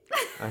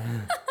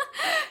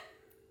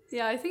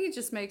 Yeah, I think it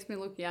just makes me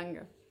look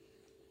younger.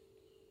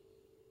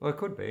 Well, it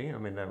could be. I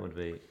mean, that would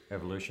be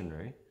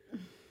evolutionary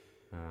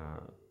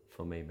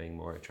for me being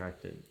more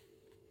attracted.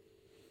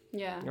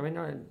 Yeah. I mean,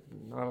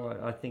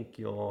 I think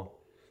you're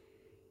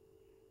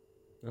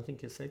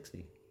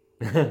sexy,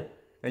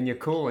 and you're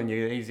cool, and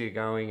you're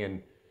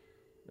easygoing,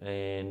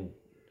 and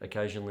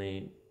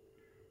occasionally,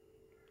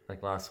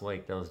 like last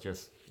week, there was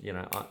just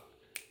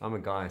I'm a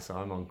guy, so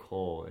I'm on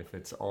call. If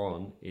it's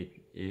on,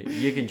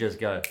 you can just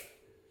go,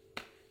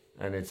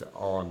 and it's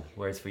on.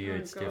 Whereas for you, Oh,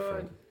 it's good.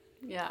 different.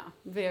 Yeah,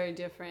 very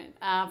different.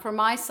 From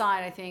my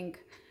side, I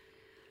think,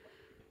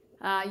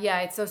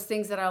 it's those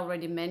things that I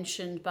already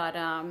mentioned. But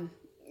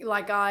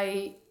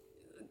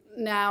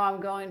now I'm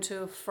going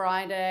to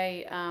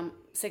Friday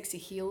Sexy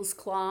Heels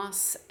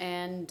class,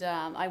 and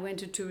I went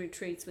to 2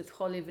 retreats with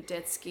Holly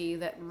Vedetsky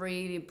that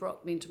really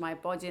brought me into my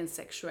body and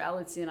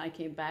sexuality, and I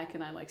came back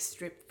and I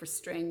stripped for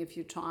string a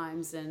few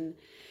times, and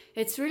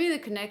it's really the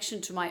connection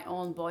to my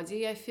own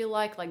body. I feel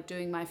like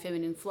doing my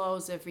feminine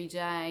flows every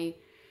day,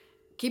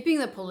 keeping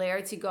the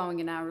polarity going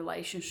in our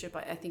relationship,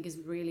 I think is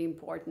really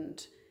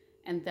important,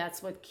 and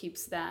that's what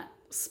keeps that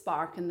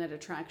spark and that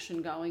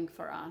attraction going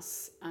for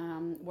us,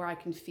 where I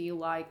can feel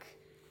like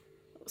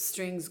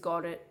String's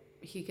got it,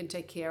 he can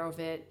take care of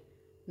it,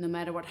 no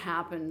matter what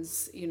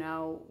happens,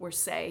 we're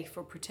safe,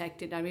 we're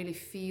protected. I really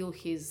feel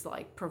his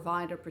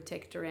provider,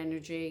 protector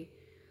energy.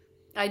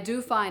 I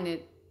do find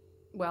it,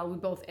 well, we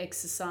both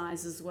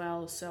exercise as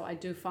well, so I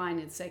do find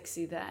it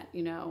sexy that,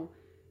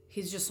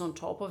 he's just on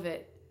top of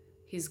it.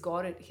 He's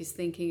got it. He's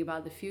thinking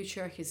about the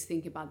future. He's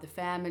thinking about the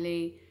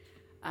family.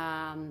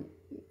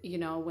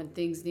 When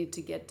things need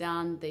to get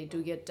done, they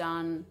do get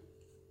done.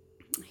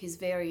 He's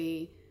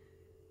very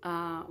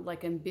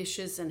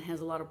ambitious and has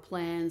a lot of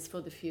plans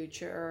for the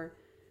future.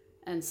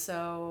 And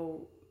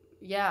so,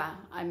 yeah,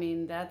 I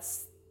mean,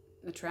 that's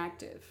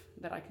attractive,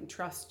 that I can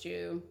trust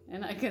you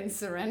and I can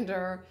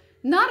surrender.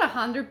 Not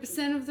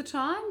 100% of the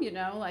time,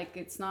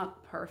 it's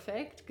not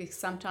perfect, because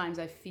sometimes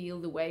I feel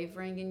the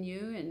wavering in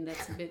you, and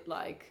that's a bit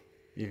like...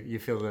 You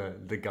feel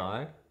the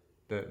guy,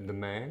 the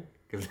man,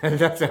 because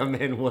that's how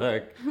men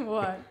work.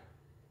 What?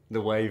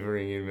 The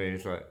wavering in me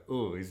is like,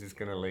 oh, is this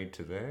going to lead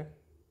to there?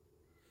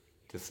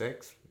 To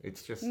sex?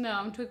 It's just... No,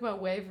 I'm talking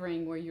about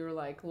wavering where you're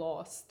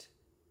lost.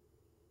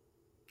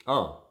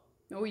 Oh.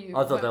 Oh, you.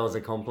 I thought that was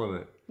a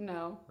compliment.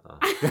 No. Oh.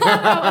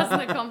 That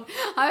wasn't a compliment.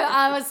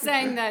 I was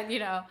saying that,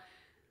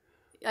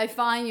 I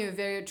find you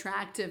very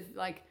attractive,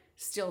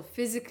 still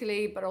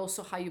physically, but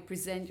also how you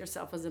present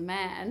yourself as a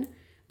man.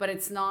 But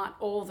it's not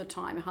all the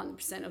time,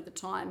 100% of the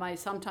time. I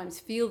sometimes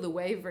feel the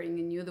wavering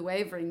in you. The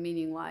wavering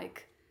meaning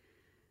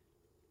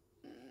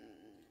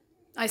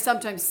I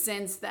sometimes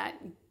sense that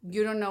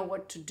you don't know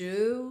what to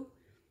do,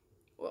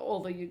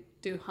 although you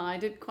do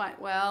hide it quite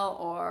well,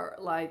 or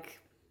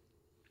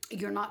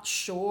you're not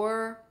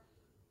sure,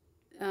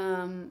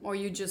 or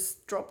you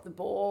just drop the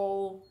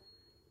ball.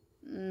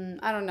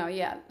 I don't know.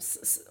 Yeah,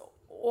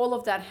 all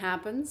of that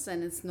happens,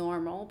 and it's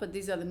normal. But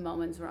these are the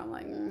moments where I'm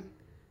like.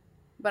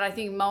 But I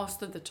think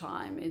most of the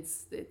time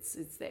it's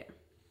there.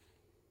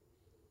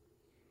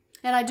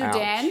 And I do Ouch.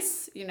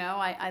 dance,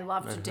 I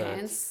love to That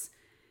dance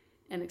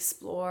and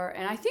explore.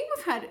 And I think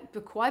we've had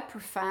quite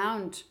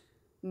profound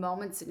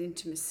moments in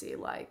intimacy.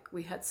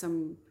 We had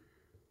some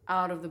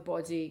out of the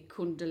body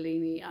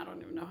kundalini, I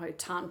don't even know how,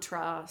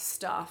 tantra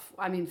stuff.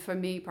 I mean, for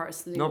me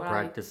personally, Not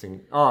practicing.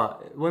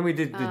 When we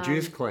did the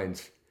juice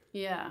cleanse.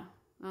 Yeah.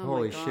 Oh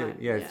Holy my God. shit.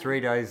 Yeah, 3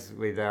 days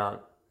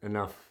without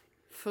enough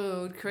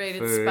Food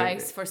created food.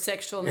 space for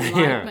sexual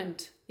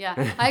enlightenment.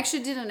 Yeah. I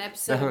actually did an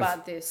episode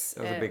about this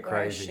that was a bit where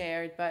crazy. I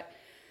shared, but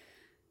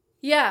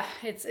yeah,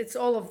 it's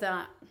all of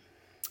that.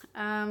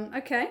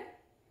 Okay.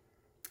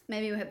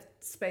 Maybe we have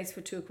space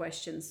for 2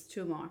 questions,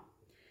 2 more.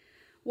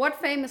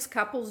 What famous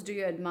couples do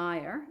you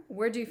admire?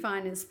 Where do you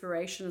find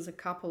inspiration as a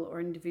couple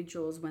or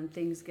individuals when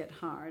things get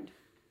hard?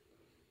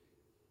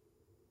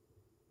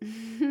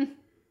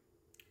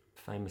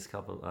 Famous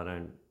couple? I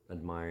don't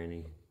admire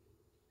any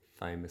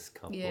famous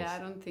couples. Yeah,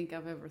 I don't think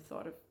I've ever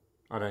thought of.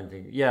 I don't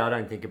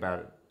think about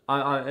it.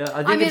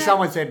 I think mean, if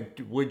someone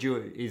said,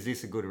 is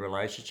this a good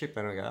relationship?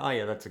 Then I go, oh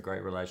yeah, that's a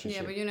great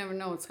relationship. Yeah, but you never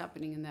know what's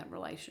happening in that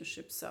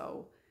relationship.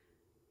 So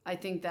I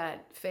think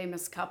that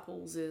famous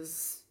couples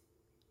is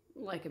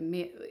like a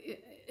myth.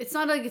 It's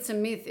not like it's a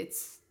myth.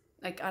 It's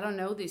like, I don't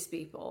know these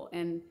people.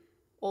 And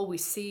all we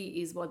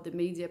see is what the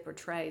media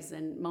portrays.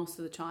 And most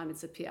of the time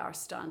it's a PR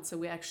stunt. So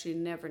we actually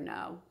never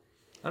know.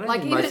 I don't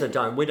think most of the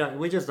time. We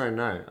just don't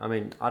know. I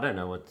mean, I don't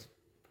know what.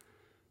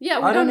 Yeah,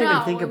 I don't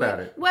even think about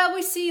it. Well,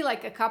 we see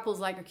like a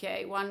couple's like,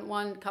 okay,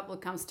 one couple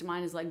that comes to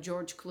mind is like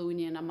George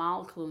Clooney and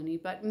Amal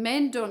Clooney, but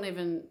men don't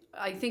even,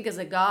 I think as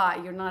a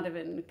guy, you're not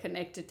even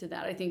connected to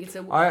that. I think it's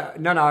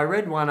I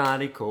read one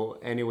article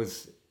and it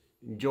was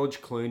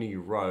George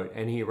Clooney wrote,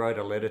 and he wrote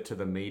a letter to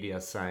the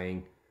media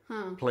saying,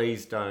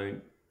 please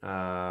don't,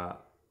 I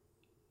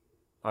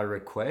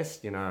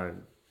request,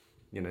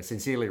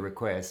 sincerely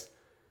request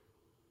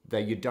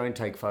that you don't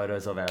take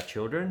photos of our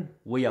children.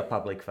 We are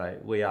public face.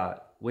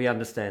 We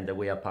understand that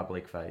we are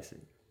public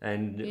facing,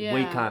 and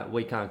we can't.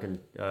 We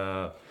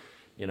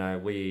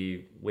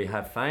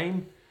have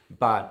fame,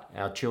 but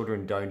our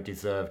children don't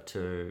deserve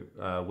to.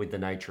 With the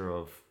nature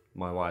of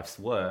my wife's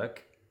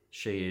work,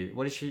 she's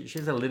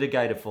a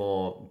litigator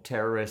for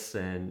terrorists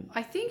and.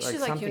 I think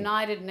she's like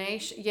United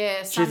Nations.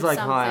 Yeah, she's like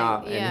high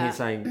up, yeah. and he's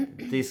saying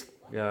this.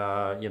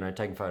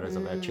 Taking photos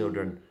of our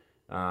children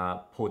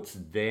puts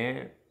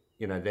their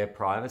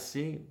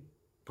privacy,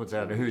 puts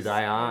out who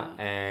they are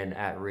and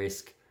at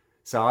risk.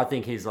 So I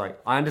think he's like,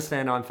 I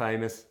understand I'm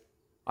famous.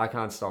 I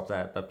can't stop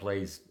that. But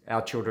please,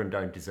 our children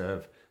don't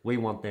deserve. We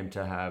want them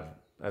to have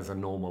as a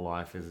normal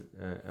life as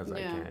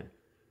they can.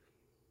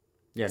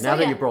 Yeah, so, now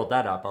that you brought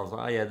that up, I was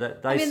like, oh yeah,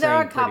 there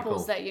are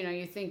couples that,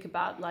 you think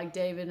about like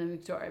David and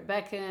Victoria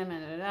Beckham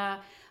and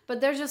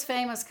but they're just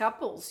famous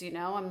couples,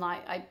 I'm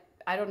like,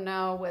 I don't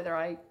know whether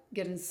I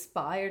get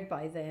inspired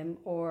by them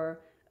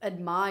or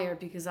admire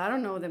because I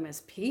don't know them as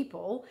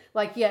people.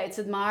 Like, yeah, it's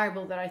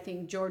admirable that I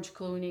think George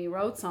Clooney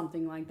wrote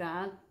something like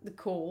that.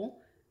 Cool.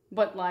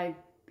 But like,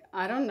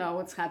 I don't know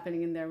what's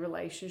happening in their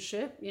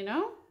relationship,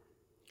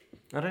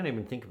 I don't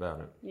even think about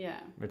it. Yeah.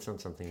 It's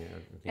not something I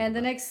think And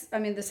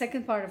about. the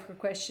second part of her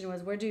question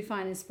was, where do you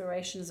find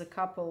inspiration as a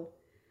couple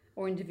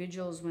or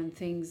individuals when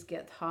things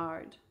get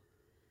hard?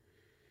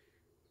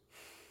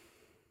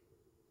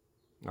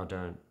 I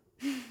don't.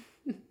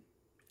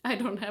 I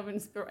don't have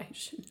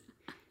inspiration.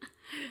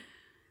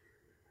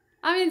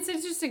 It's an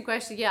interesting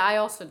question. Yeah, I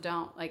also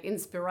don't. Like,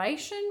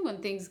 inspiration when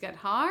things get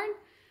hard?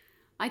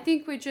 I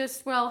think we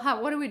just,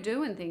 what do we do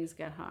when things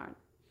get hard?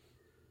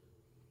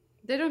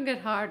 They don't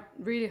get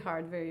really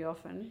hard very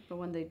often, but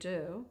when they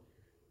do,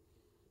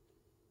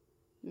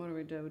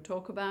 what do? We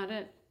talk about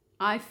it.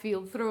 I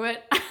feel through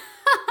it.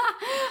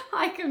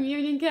 I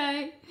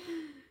communicate.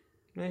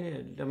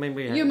 Yeah,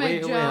 you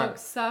make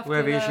jokes after we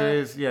have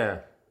issues.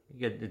 Yeah,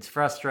 it's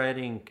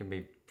frustrating. It can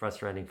be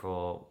frustrating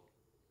for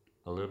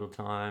a little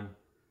time,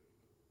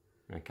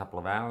 a couple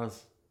of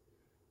hours.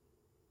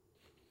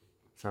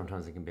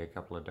 Sometimes it can be a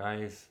couple of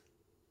days.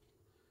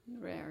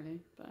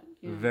 Rarely, but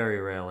very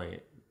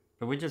rarely.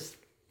 But we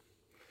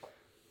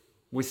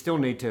still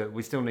need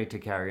to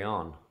carry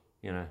on.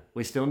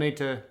 We still need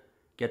to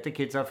get the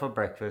kids up for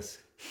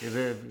breakfast. Have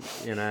them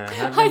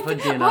for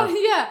dinner.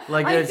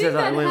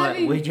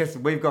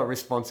 We've got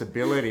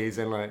responsibilities,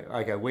 and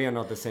we are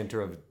not the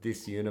center of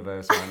this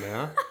universe right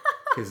now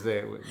because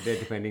they're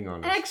depending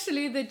on us.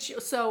 Actually,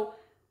 so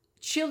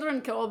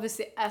children can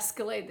obviously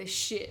escalate the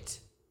shit.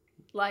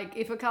 Like,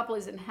 if a couple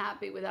isn't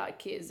happy without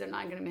kids, they're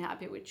not going to be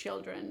happy with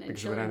children. And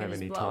because we don't have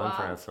any time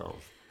for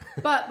ourselves.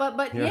 But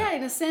yeah,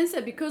 in a sense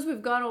that because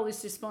we've got all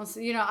this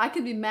responsibility, I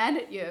could be mad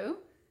at you,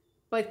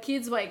 but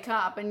kids wake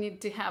up and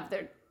need to have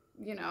their,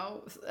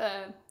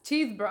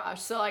 teeth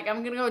brushed. So like,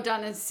 I'm going to go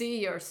down and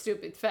see your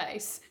stupid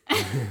face.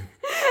 But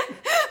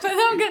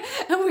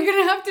we're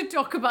going to have to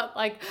talk about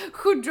like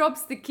who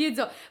drops the kids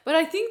off. But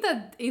I think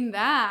that in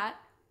that,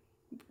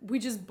 we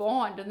just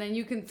bond, and then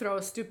you can throw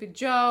a stupid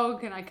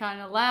joke and I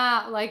kind of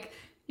laugh,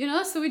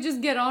 so we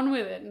just get on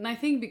with it. And I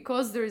think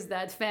because there's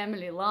that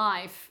family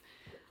life,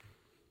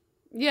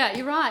 yeah,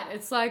 you're right.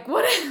 It's like,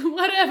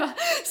 whatever.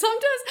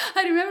 Sometimes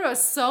I remember I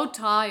was so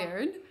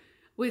tired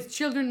with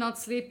children not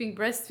sleeping,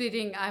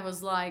 breastfeeding. I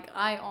was like,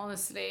 I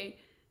honestly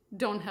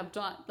don't have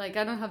time. Like,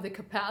 I don't have the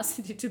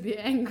capacity to be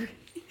angry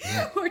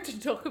or to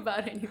talk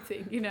about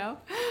anything, you know?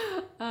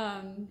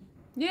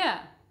 Yeah.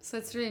 So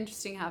it's really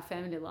interesting how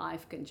family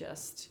life can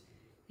just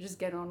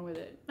get on with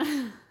it,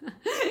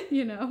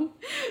 you know?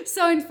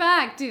 So in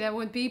fact, you know,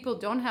 when people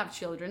don't have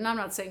children, I'm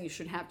not saying you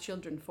should have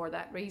children for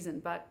that reason,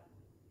 but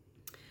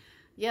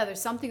yeah,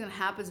 there's something that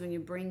happens when you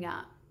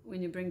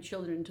bring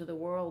children into the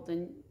world,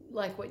 and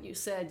like what you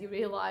said, you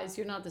realize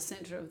you're not the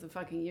center of the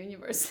fucking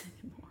universe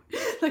anymore.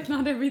 Like,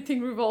 not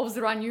everything revolves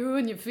around you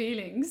and your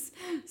feelings.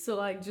 So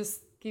like,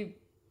 just keep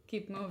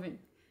moving,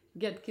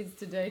 get kids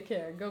to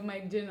daycare, go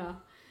make dinner.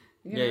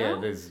 You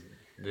know?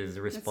 There's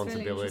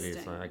responsibilities.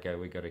 Really So, okay,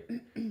 we got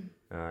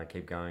to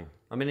keep going.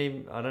 I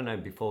mean, I don't know.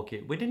 Before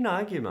kids, we didn't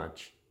argue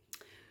much.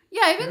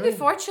 Yeah, even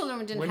before children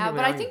we didn't when have,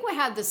 did but we I think we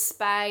had the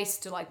space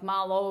to like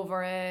mull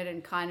over it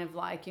and kind of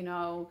like, you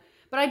know.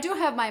 But I do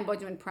have my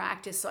embodiment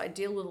practice, so I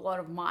deal with a lot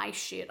of my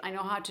shit. I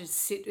know how to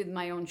sit with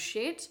my own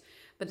shit,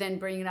 but then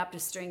bring it up to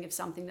string if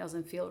something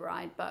doesn't feel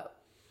right. But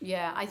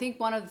yeah, I think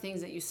one of the things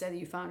that you said that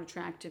you found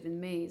attractive in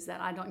me is that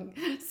I don't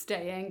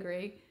stay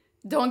angry.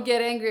 Don't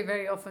get angry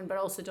very often, but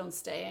also don't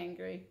stay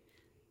angry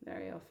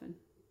very often.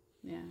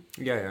 Yeah.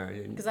 Yeah.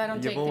 Because I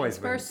don't take things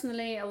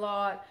personally a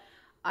lot.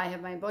 I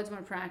have my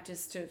embodiment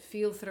practice to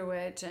feel through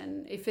it.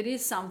 And if it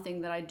is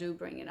something that I do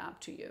bring it up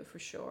to you for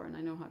sure. And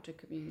I know how to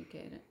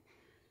communicate it.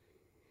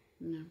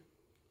 No.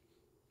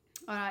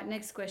 All right,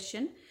 next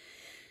question.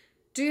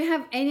 Do you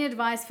have any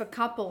advice for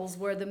couples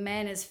where the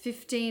man is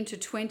 15 to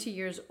 20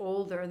 years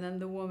older than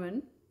the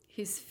woman?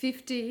 He's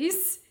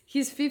 50s,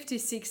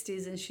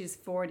 60s, and she's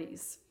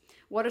 40s.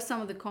 What are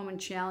some of the common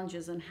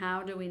challenges and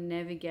how do we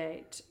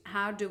navigate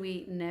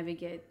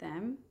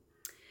them?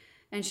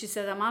 And she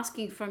said, I'm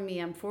asking from me,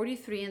 I'm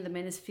 43 and the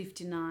man is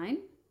 59.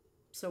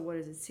 So what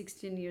is it,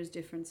 16 years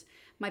difference.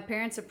 My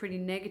parents are pretty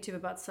negative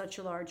about such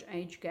a large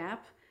age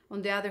gap.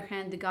 On the other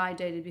hand, the guy I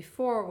dated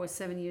before was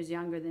 7 years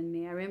younger than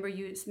me. I remember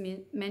you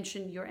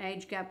mentioned your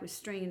age gap with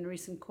String in a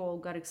recent call.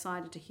 Got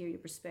excited to hear your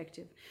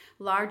perspective.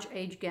 Large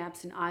age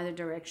gaps in either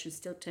direction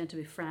still tend to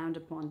be frowned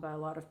upon by a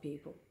lot of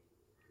people.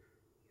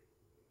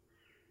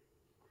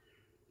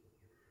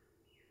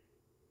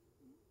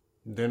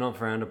 They're not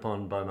frowned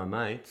upon by my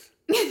mates.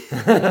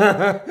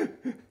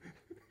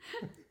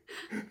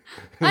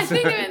 I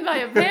think even by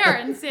your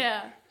parents,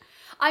 yeah.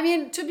 I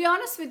mean, to be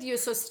honest with you,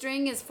 so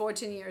String is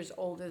 14 years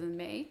older than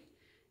me.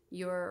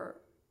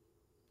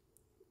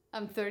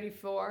 I'm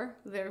 34,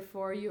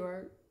 therefore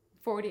you're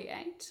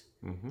 48.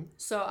 Mm-hmm.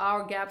 So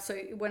our gap, so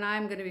when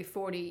I'm going to be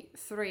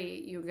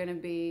 43, you're going to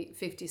be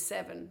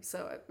 57.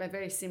 So a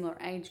very similar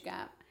age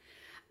gap.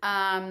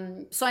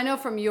 So I know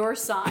from your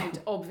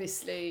side,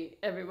 obviously,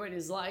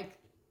 everybody's like,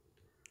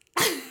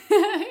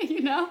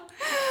 you know,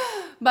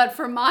 but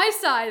from my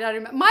side, I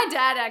remember my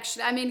dad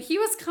actually, I mean, he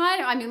was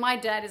my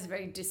dad is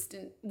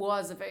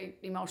was a very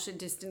emotionally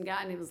distant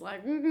guy, and he was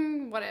like,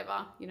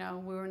 whatever, you know,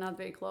 we were not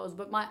very close.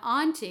 But my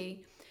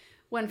auntie,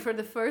 when for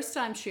the first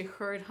time she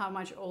heard how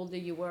much older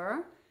you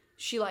were,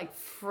 she like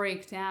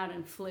freaked out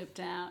and flipped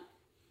out.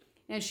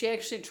 And she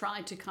actually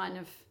tried to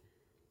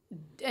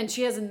and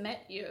she hasn't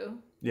met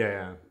you.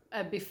 Yeah.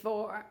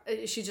 Before.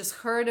 She just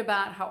heard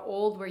about how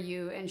old were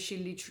you, and she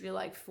literally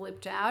like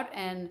flipped out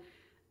and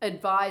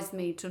advised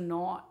me to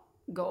not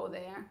go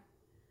there.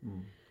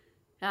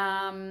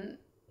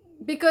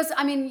 Because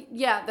I mean,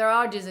 yeah, there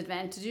are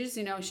disadvantages,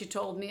 you know. She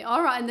told me,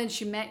 all right, and then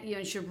she met you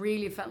and she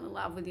really fell in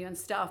love with you and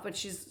stuff, but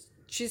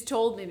she's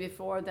told me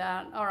before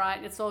that, all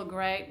right, it's all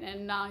great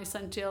and nice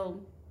until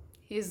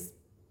he's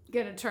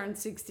gonna turn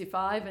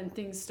 65 and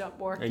things stop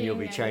working, and you'll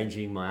be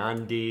changing my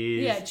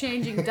undies. Yeah,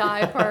 changing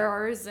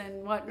diapers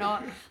and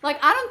whatnot.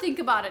 Like, I don't think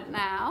about it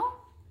now,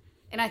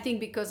 and I think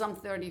because I'm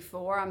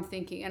 34, I'm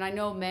thinking, and I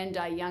know men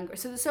die younger.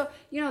 So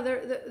you know,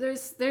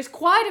 there's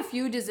quite a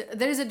few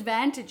there's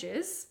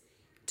advantages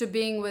to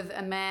being with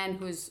a man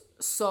who's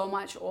so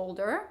much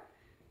older.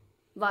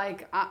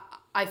 Like,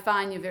 I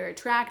find you very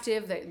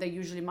attractive. They're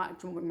usually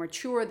much more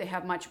mature. They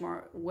have much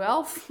more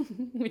wealth,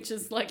 which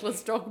is like,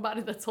 let's talk about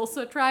it. That's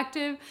also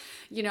attractive.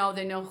 You know,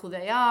 they know who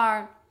they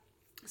are,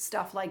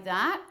 stuff like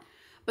that.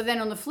 But then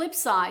on the flip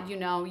side, you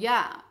know,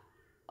 yeah,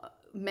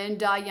 men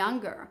die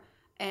younger.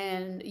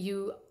 And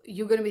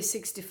you're going to be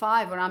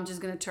 65 and I'm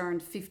just going to turn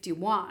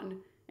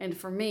 51. And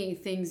for me,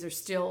 things are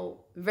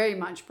still very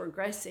much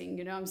progressing.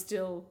 You know, I'm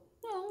still,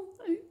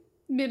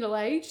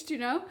 middle-aged, you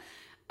know.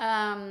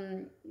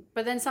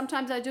 But then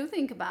sometimes I do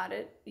think about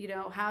it, you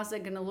know, how's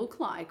that going to look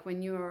like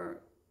when you're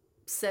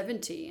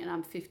 70 and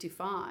I'm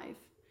 55?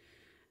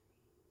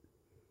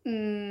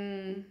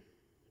 You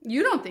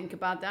don't think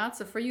about that.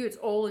 So for you, it's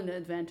all in the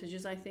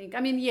advantages, I think.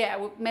 I mean,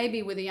 yeah,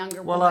 maybe with a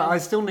younger woman. Well, I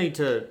still need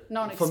to,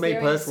 for me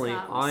personally,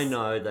 comes. I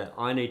know that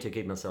I need to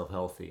keep myself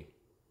healthy.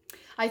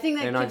 I think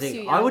that keeps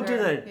you younger. I would do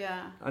that.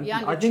 Yeah.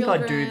 I think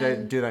I'd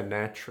do that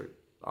naturally.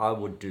 I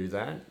would do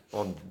that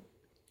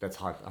that's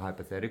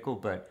hypothetical,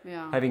 but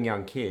having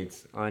young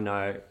kids, I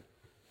know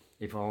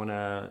if I want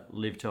to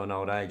live to an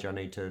old age, I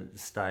need to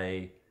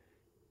stay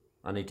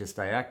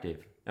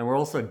active. And we're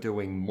also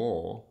doing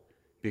more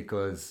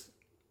because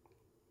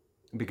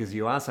because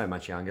you are so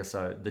much younger.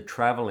 So the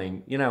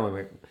traveling, you know,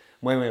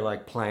 when we're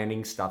like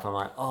planning stuff, I'm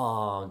like,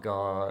 oh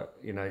God,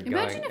 you know,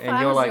 Imagine going, if and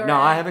I you're was like, your no,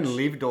 I age. haven't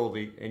lived all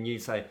the, and you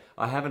say,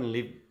 I haven't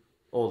lived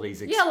all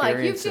these Yeah, like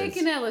you've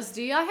experiences. taken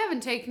LSD. I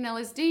haven't taken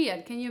LSD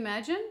yet. Can you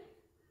imagine?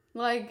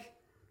 Like,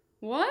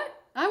 what?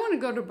 I want to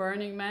go to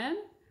Burning Man.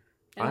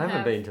 I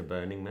haven't been to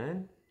Burning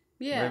Man.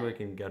 Yeah. Maybe we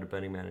can go to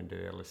Burning Man and do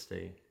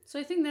LSD. So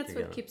I think that's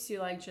together. what keeps you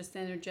like just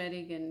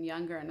energetic and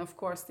younger, and of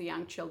course the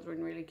young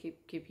children really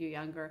keep you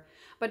younger.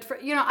 But for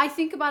I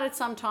think about it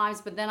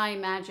sometimes, but then I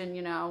imagine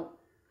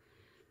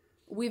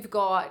we've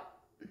got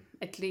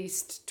at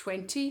least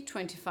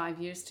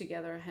 20-25 years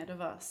together ahead of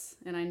us,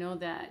 and I know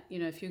that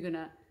if you're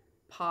gonna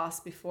pass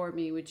before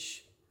me,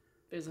 which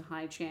there's a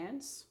high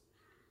chance,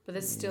 but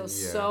it's still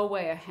so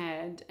way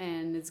ahead,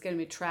 and it's gonna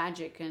be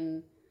tragic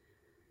and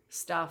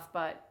stuff.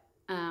 But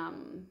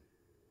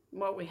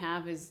what we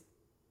have is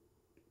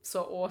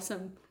so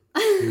awesome.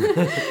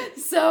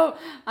 So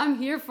I'm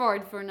here for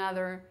it for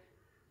another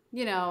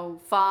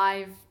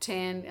 5,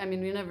 10. I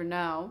mean, you never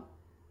know,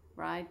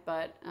 right?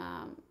 But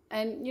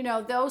and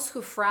those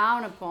who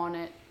frown upon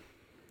it,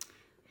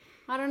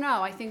 I don't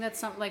know. I think that's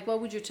something like,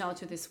 what would you tell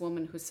to this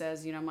woman who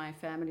says, my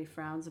family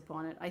frowns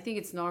upon it? I think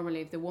it's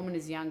normally, if the woman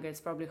is younger, it's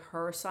probably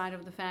her side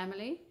of the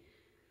family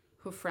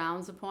who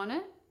frowns upon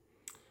it.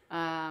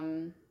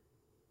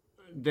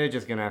 They're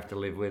just gonna have to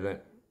live with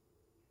it.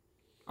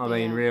 I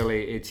mean,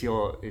 really, it's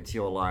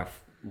your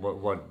life.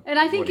 What? And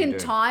I think in do?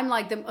 time,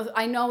 like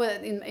I know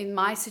that in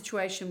my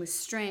situation with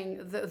String,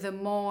 the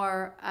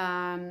more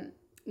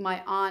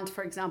my aunt,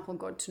 for example,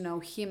 got to know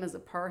him as a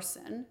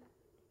person,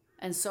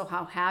 and so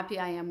how happy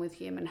I am with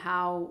him and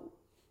how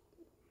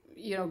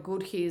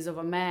good he is of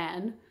a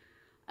man,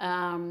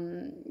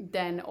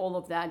 then all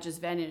of that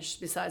just vanished.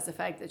 Besides the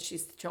fact that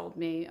she's told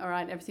me, all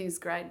right, everything's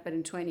great, but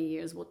in 20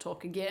 years we'll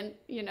talk again.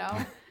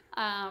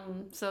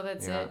 So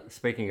that's it.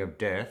 Speaking of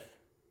death.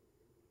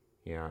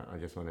 Yeah, I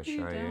just want to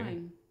show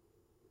you.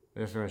 I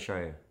just want to show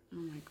you.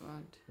 Oh my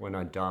God. When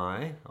I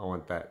die, I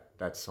want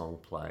that song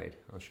played.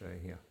 I'll show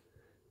you here.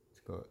 It's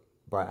got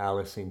by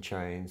Alice in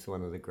Chains,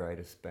 one of the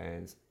greatest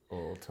bands of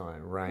all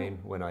time. Rain,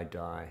 When I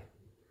Die.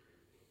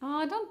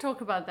 Oh, don't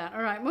talk about that.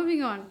 All right,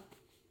 moving on.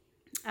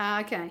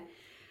 Okay.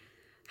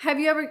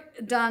 Have you ever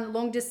done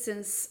long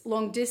distance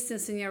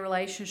in your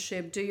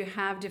relationship? Do you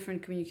have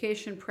different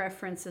communication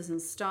preferences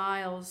and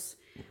styles?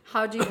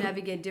 How do you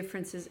navigate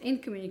differences in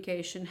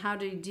communication? How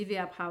do you divvy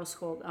up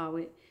household? Oh,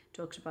 we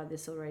talked about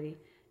this already.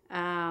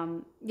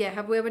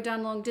 Have we ever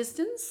done long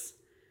distance?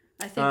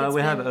 I think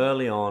we have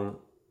early on,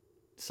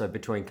 so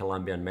between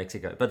Colombia and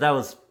Mexico, but that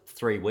was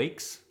 3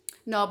 weeks.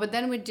 No, but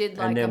then we did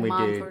like a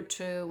month or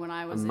two when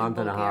I was in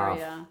Bulgaria. And a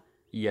half.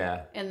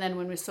 Yeah. And then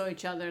when we saw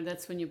each other,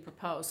 that's when you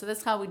proposed. So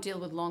that's how we deal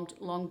with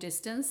long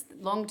distance.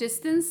 Long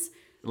distance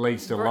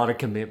leads to a lot of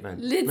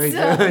commitment. Leads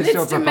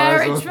to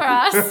marriage for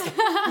us.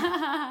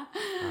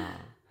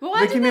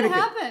 Why did that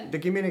happen? The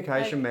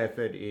communication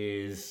method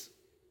is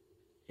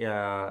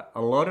a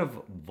lot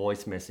of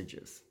voice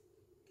messages.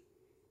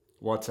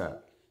 WhatsApp.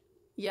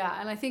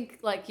 Yeah, and I think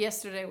like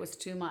yesterday was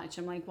too much.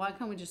 I'm like, why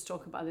can't we just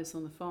talk about this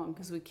on the phone?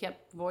 Because we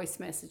kept voice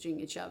messaging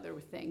each other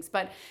with things.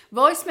 But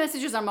voice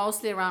messages are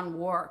mostly around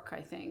work,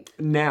 I think.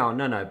 Now,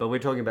 no, but we're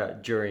talking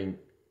about during,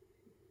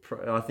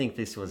 I think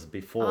this was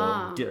before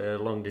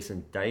long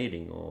distance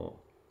dating or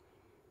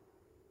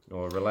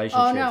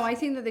relationships. Oh, no, I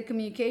think that the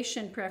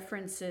communication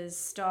preferences,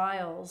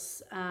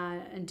 styles,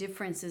 and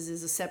differences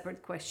is a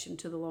separate question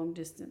to the long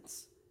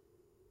distance.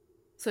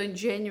 So in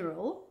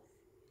general,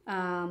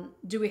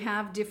 do we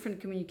have different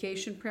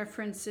communication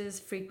preferences,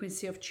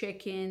 frequency of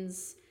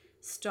check-ins,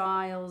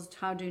 styles?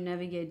 How do you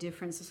navigate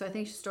differences? So I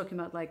think she's talking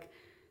about like,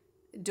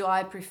 do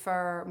I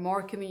prefer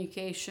more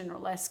communication or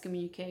less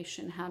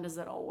communication? How does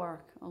that all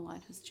work? A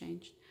lot has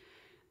changed.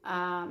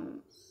 I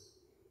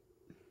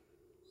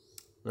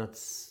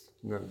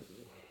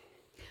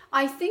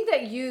think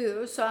that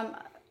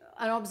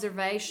an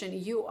observation,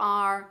 you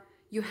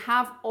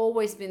have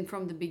always been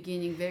from the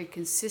beginning very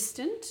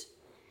consistent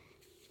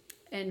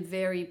and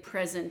very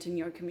present in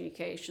your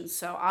communication.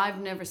 So I've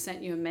never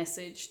sent you a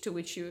message to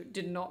which you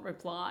did not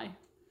reply.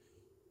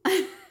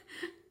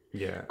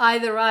 Yeah.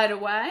 Either right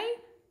away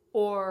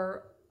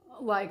or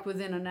like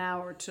within an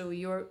hour or two.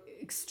 You're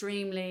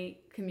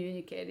extremely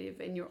communicative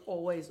and you're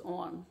always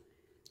on.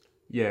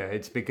 Yeah,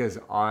 it's because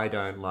I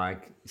don't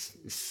like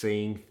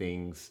seeing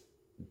things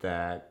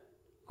that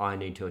I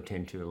need to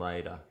attend to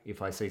later.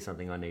 If I see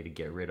something, I need to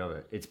get rid of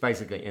it. It's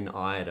basically an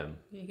item.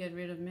 You get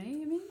rid of me,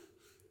 you mean?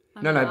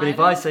 No, but if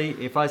I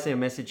see a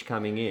message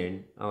coming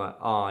in, I'm like,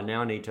 oh,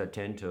 now I need to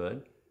attend to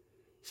it.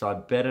 So I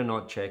better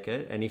not check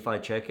it. And if I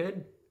check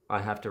it, I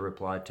have to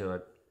reply to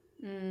it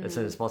as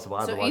soon as possible.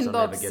 Otherwise, so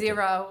inbox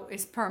zero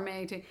is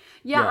permeating.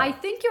 Yeah, I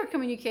think your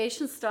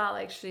communication style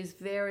actually is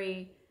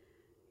very...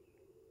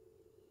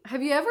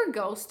 Have you ever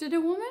ghosted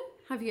a woman?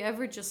 Have you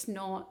ever just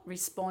not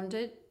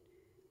responded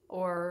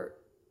or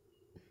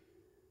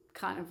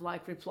kind of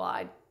like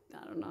replied,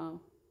 I don't know,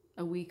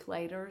 a week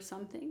later or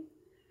something?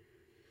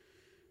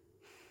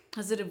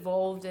 Has it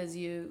evolved as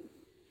you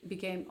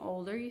became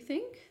older, you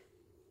think?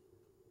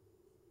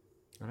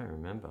 I don't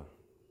remember.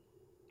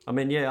 I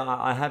mean, yeah,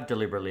 I have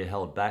deliberately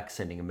held back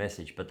sending a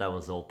message, but that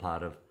was all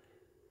part of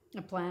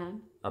A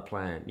plan. a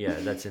plan. Yeah,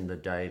 that's in the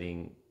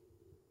dating.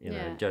 You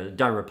know, Yeah.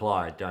 don't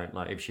reply. Don't,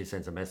 like, if she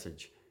sends a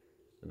message,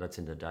 that's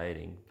in the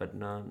dating. But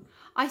no,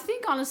 I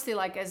think honestly,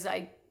 like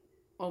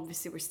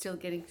obviously we're still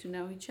getting to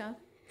know each other.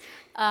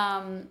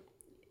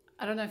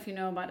 I don't know if you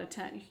know about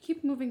attachment. You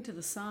keep moving to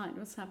the side.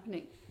 What's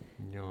happening?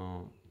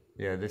 no,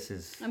 yeah, this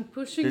is I'm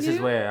pushing this you. is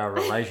where our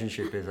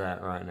relationship is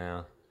at right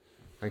now.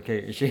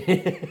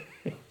 Okay,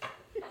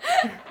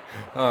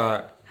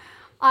 all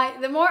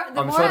right. The more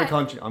I'm sort of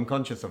conscious. I'm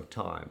conscious of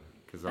time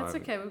because That's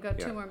okay. We've got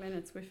 2 more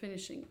minutes. We're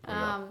finishing.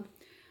 Yeah.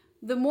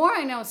 The more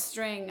I know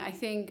string, I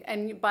think,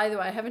 and by the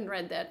way, I haven't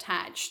read the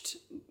attached.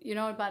 You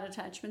know about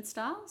attachment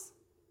styles?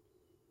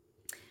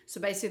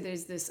 So basically,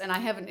 there's this, and I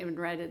haven't even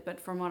read it, but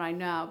from what I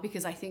know,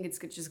 because I think it's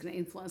just going to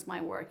influence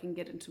my work and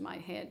get into my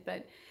head.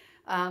 But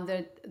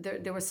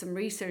there was some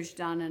research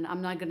done, and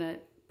I'm not going to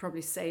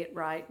probably say it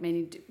right.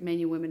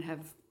 Many women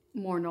have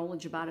more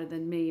knowledge about it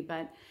than me,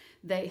 but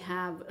they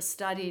have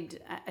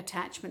studied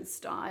attachment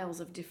styles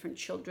of different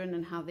children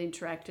and how they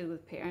interacted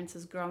with parents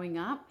as growing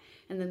up.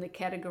 And then they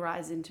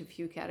categorize into a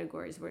few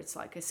categories where it's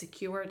like a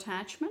secure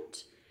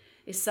attachment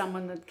is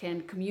someone that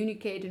can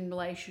communicate in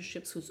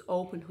relationships, who's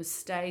open, who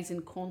stays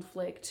in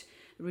conflict,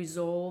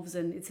 resolves,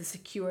 and it's a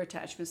secure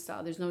attachment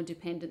style. There's no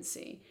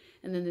dependency.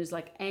 And then there's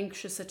like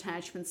anxious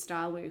attachment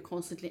style where you're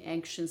constantly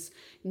anxious,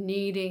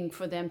 needing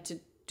for them to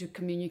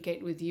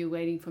communicate with you,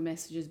 waiting for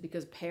messages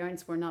because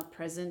parents were not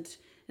present.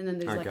 And then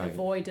there's like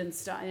avoidance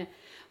style.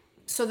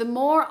 So the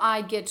more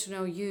I get to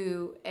know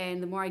you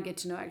and the more I get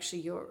to know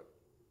actually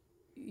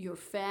your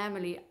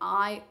family,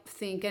 I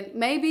think, and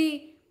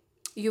maybe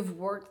you've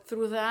worked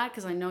through that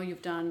because I know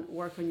you've done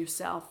work on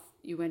yourself.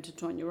 You went to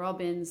Tony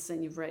Robbins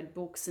and you've read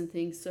books and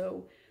things.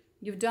 So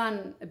you've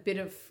done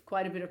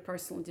quite a bit of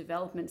personal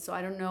development. So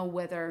I don't know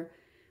whether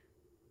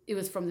it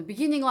was from the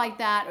beginning like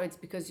that or it's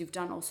because you've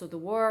done also the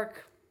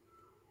work.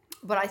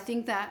 But I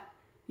think that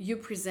you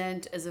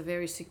present as a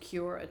very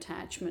secure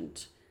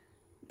attachment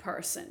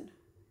person.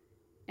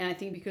 And I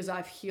think because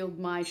I've healed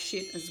my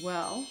shit as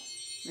well,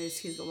 there's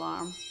his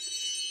alarm,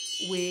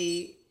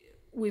 we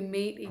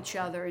meet each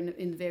other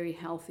in very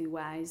healthy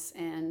ways.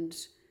 And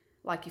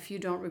like if you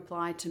don't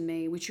reply to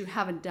me, which you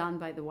haven't done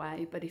by the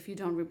way, but if you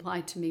don't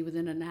reply to me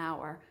within an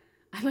hour,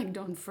 I like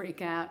don't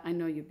freak out. I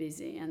know you're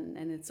busy and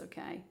it's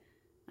okay.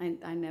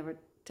 I never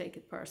take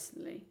it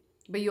personally.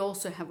 But you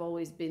also have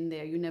always been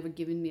there. You've never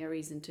given me a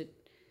reason to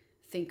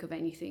think of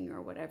anything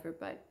or whatever.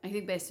 But I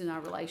think based on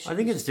our relationship, I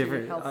think it's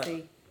really different.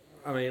 healthy.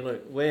 I mean,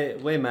 look,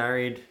 we're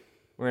married.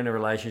 We're in a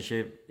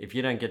relationship. If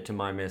you don't get to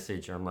my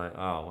message, I'm like,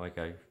 oh,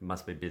 okay,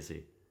 must be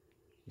busy.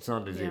 It's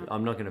not as if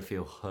I'm not going to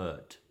feel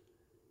hurt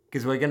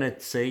because we're going to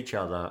see each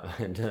other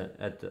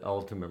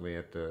ultimately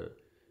at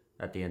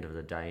the end of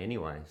the day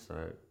anyway.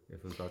 So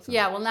if we've got some...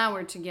 well, now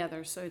we're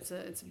together, so it's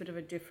a bit of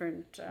a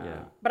different.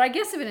 But I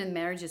guess even in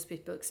marriages,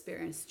 people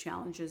experience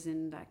challenges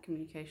in that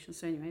communication.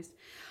 So, anyways,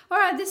 all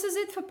right, this is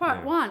it for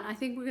part 1. I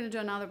think we're going to do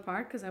another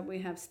part because we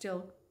have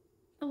still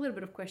a little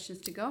bit of questions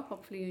to go.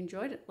 Hopefully, you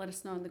enjoyed it. Let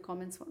us know in the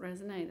comments what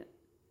resonated.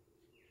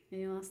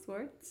 Any last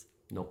words?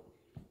 Nope.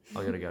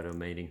 I got to go to a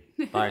meeting.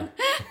 Bye.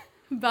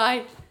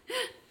 Bye.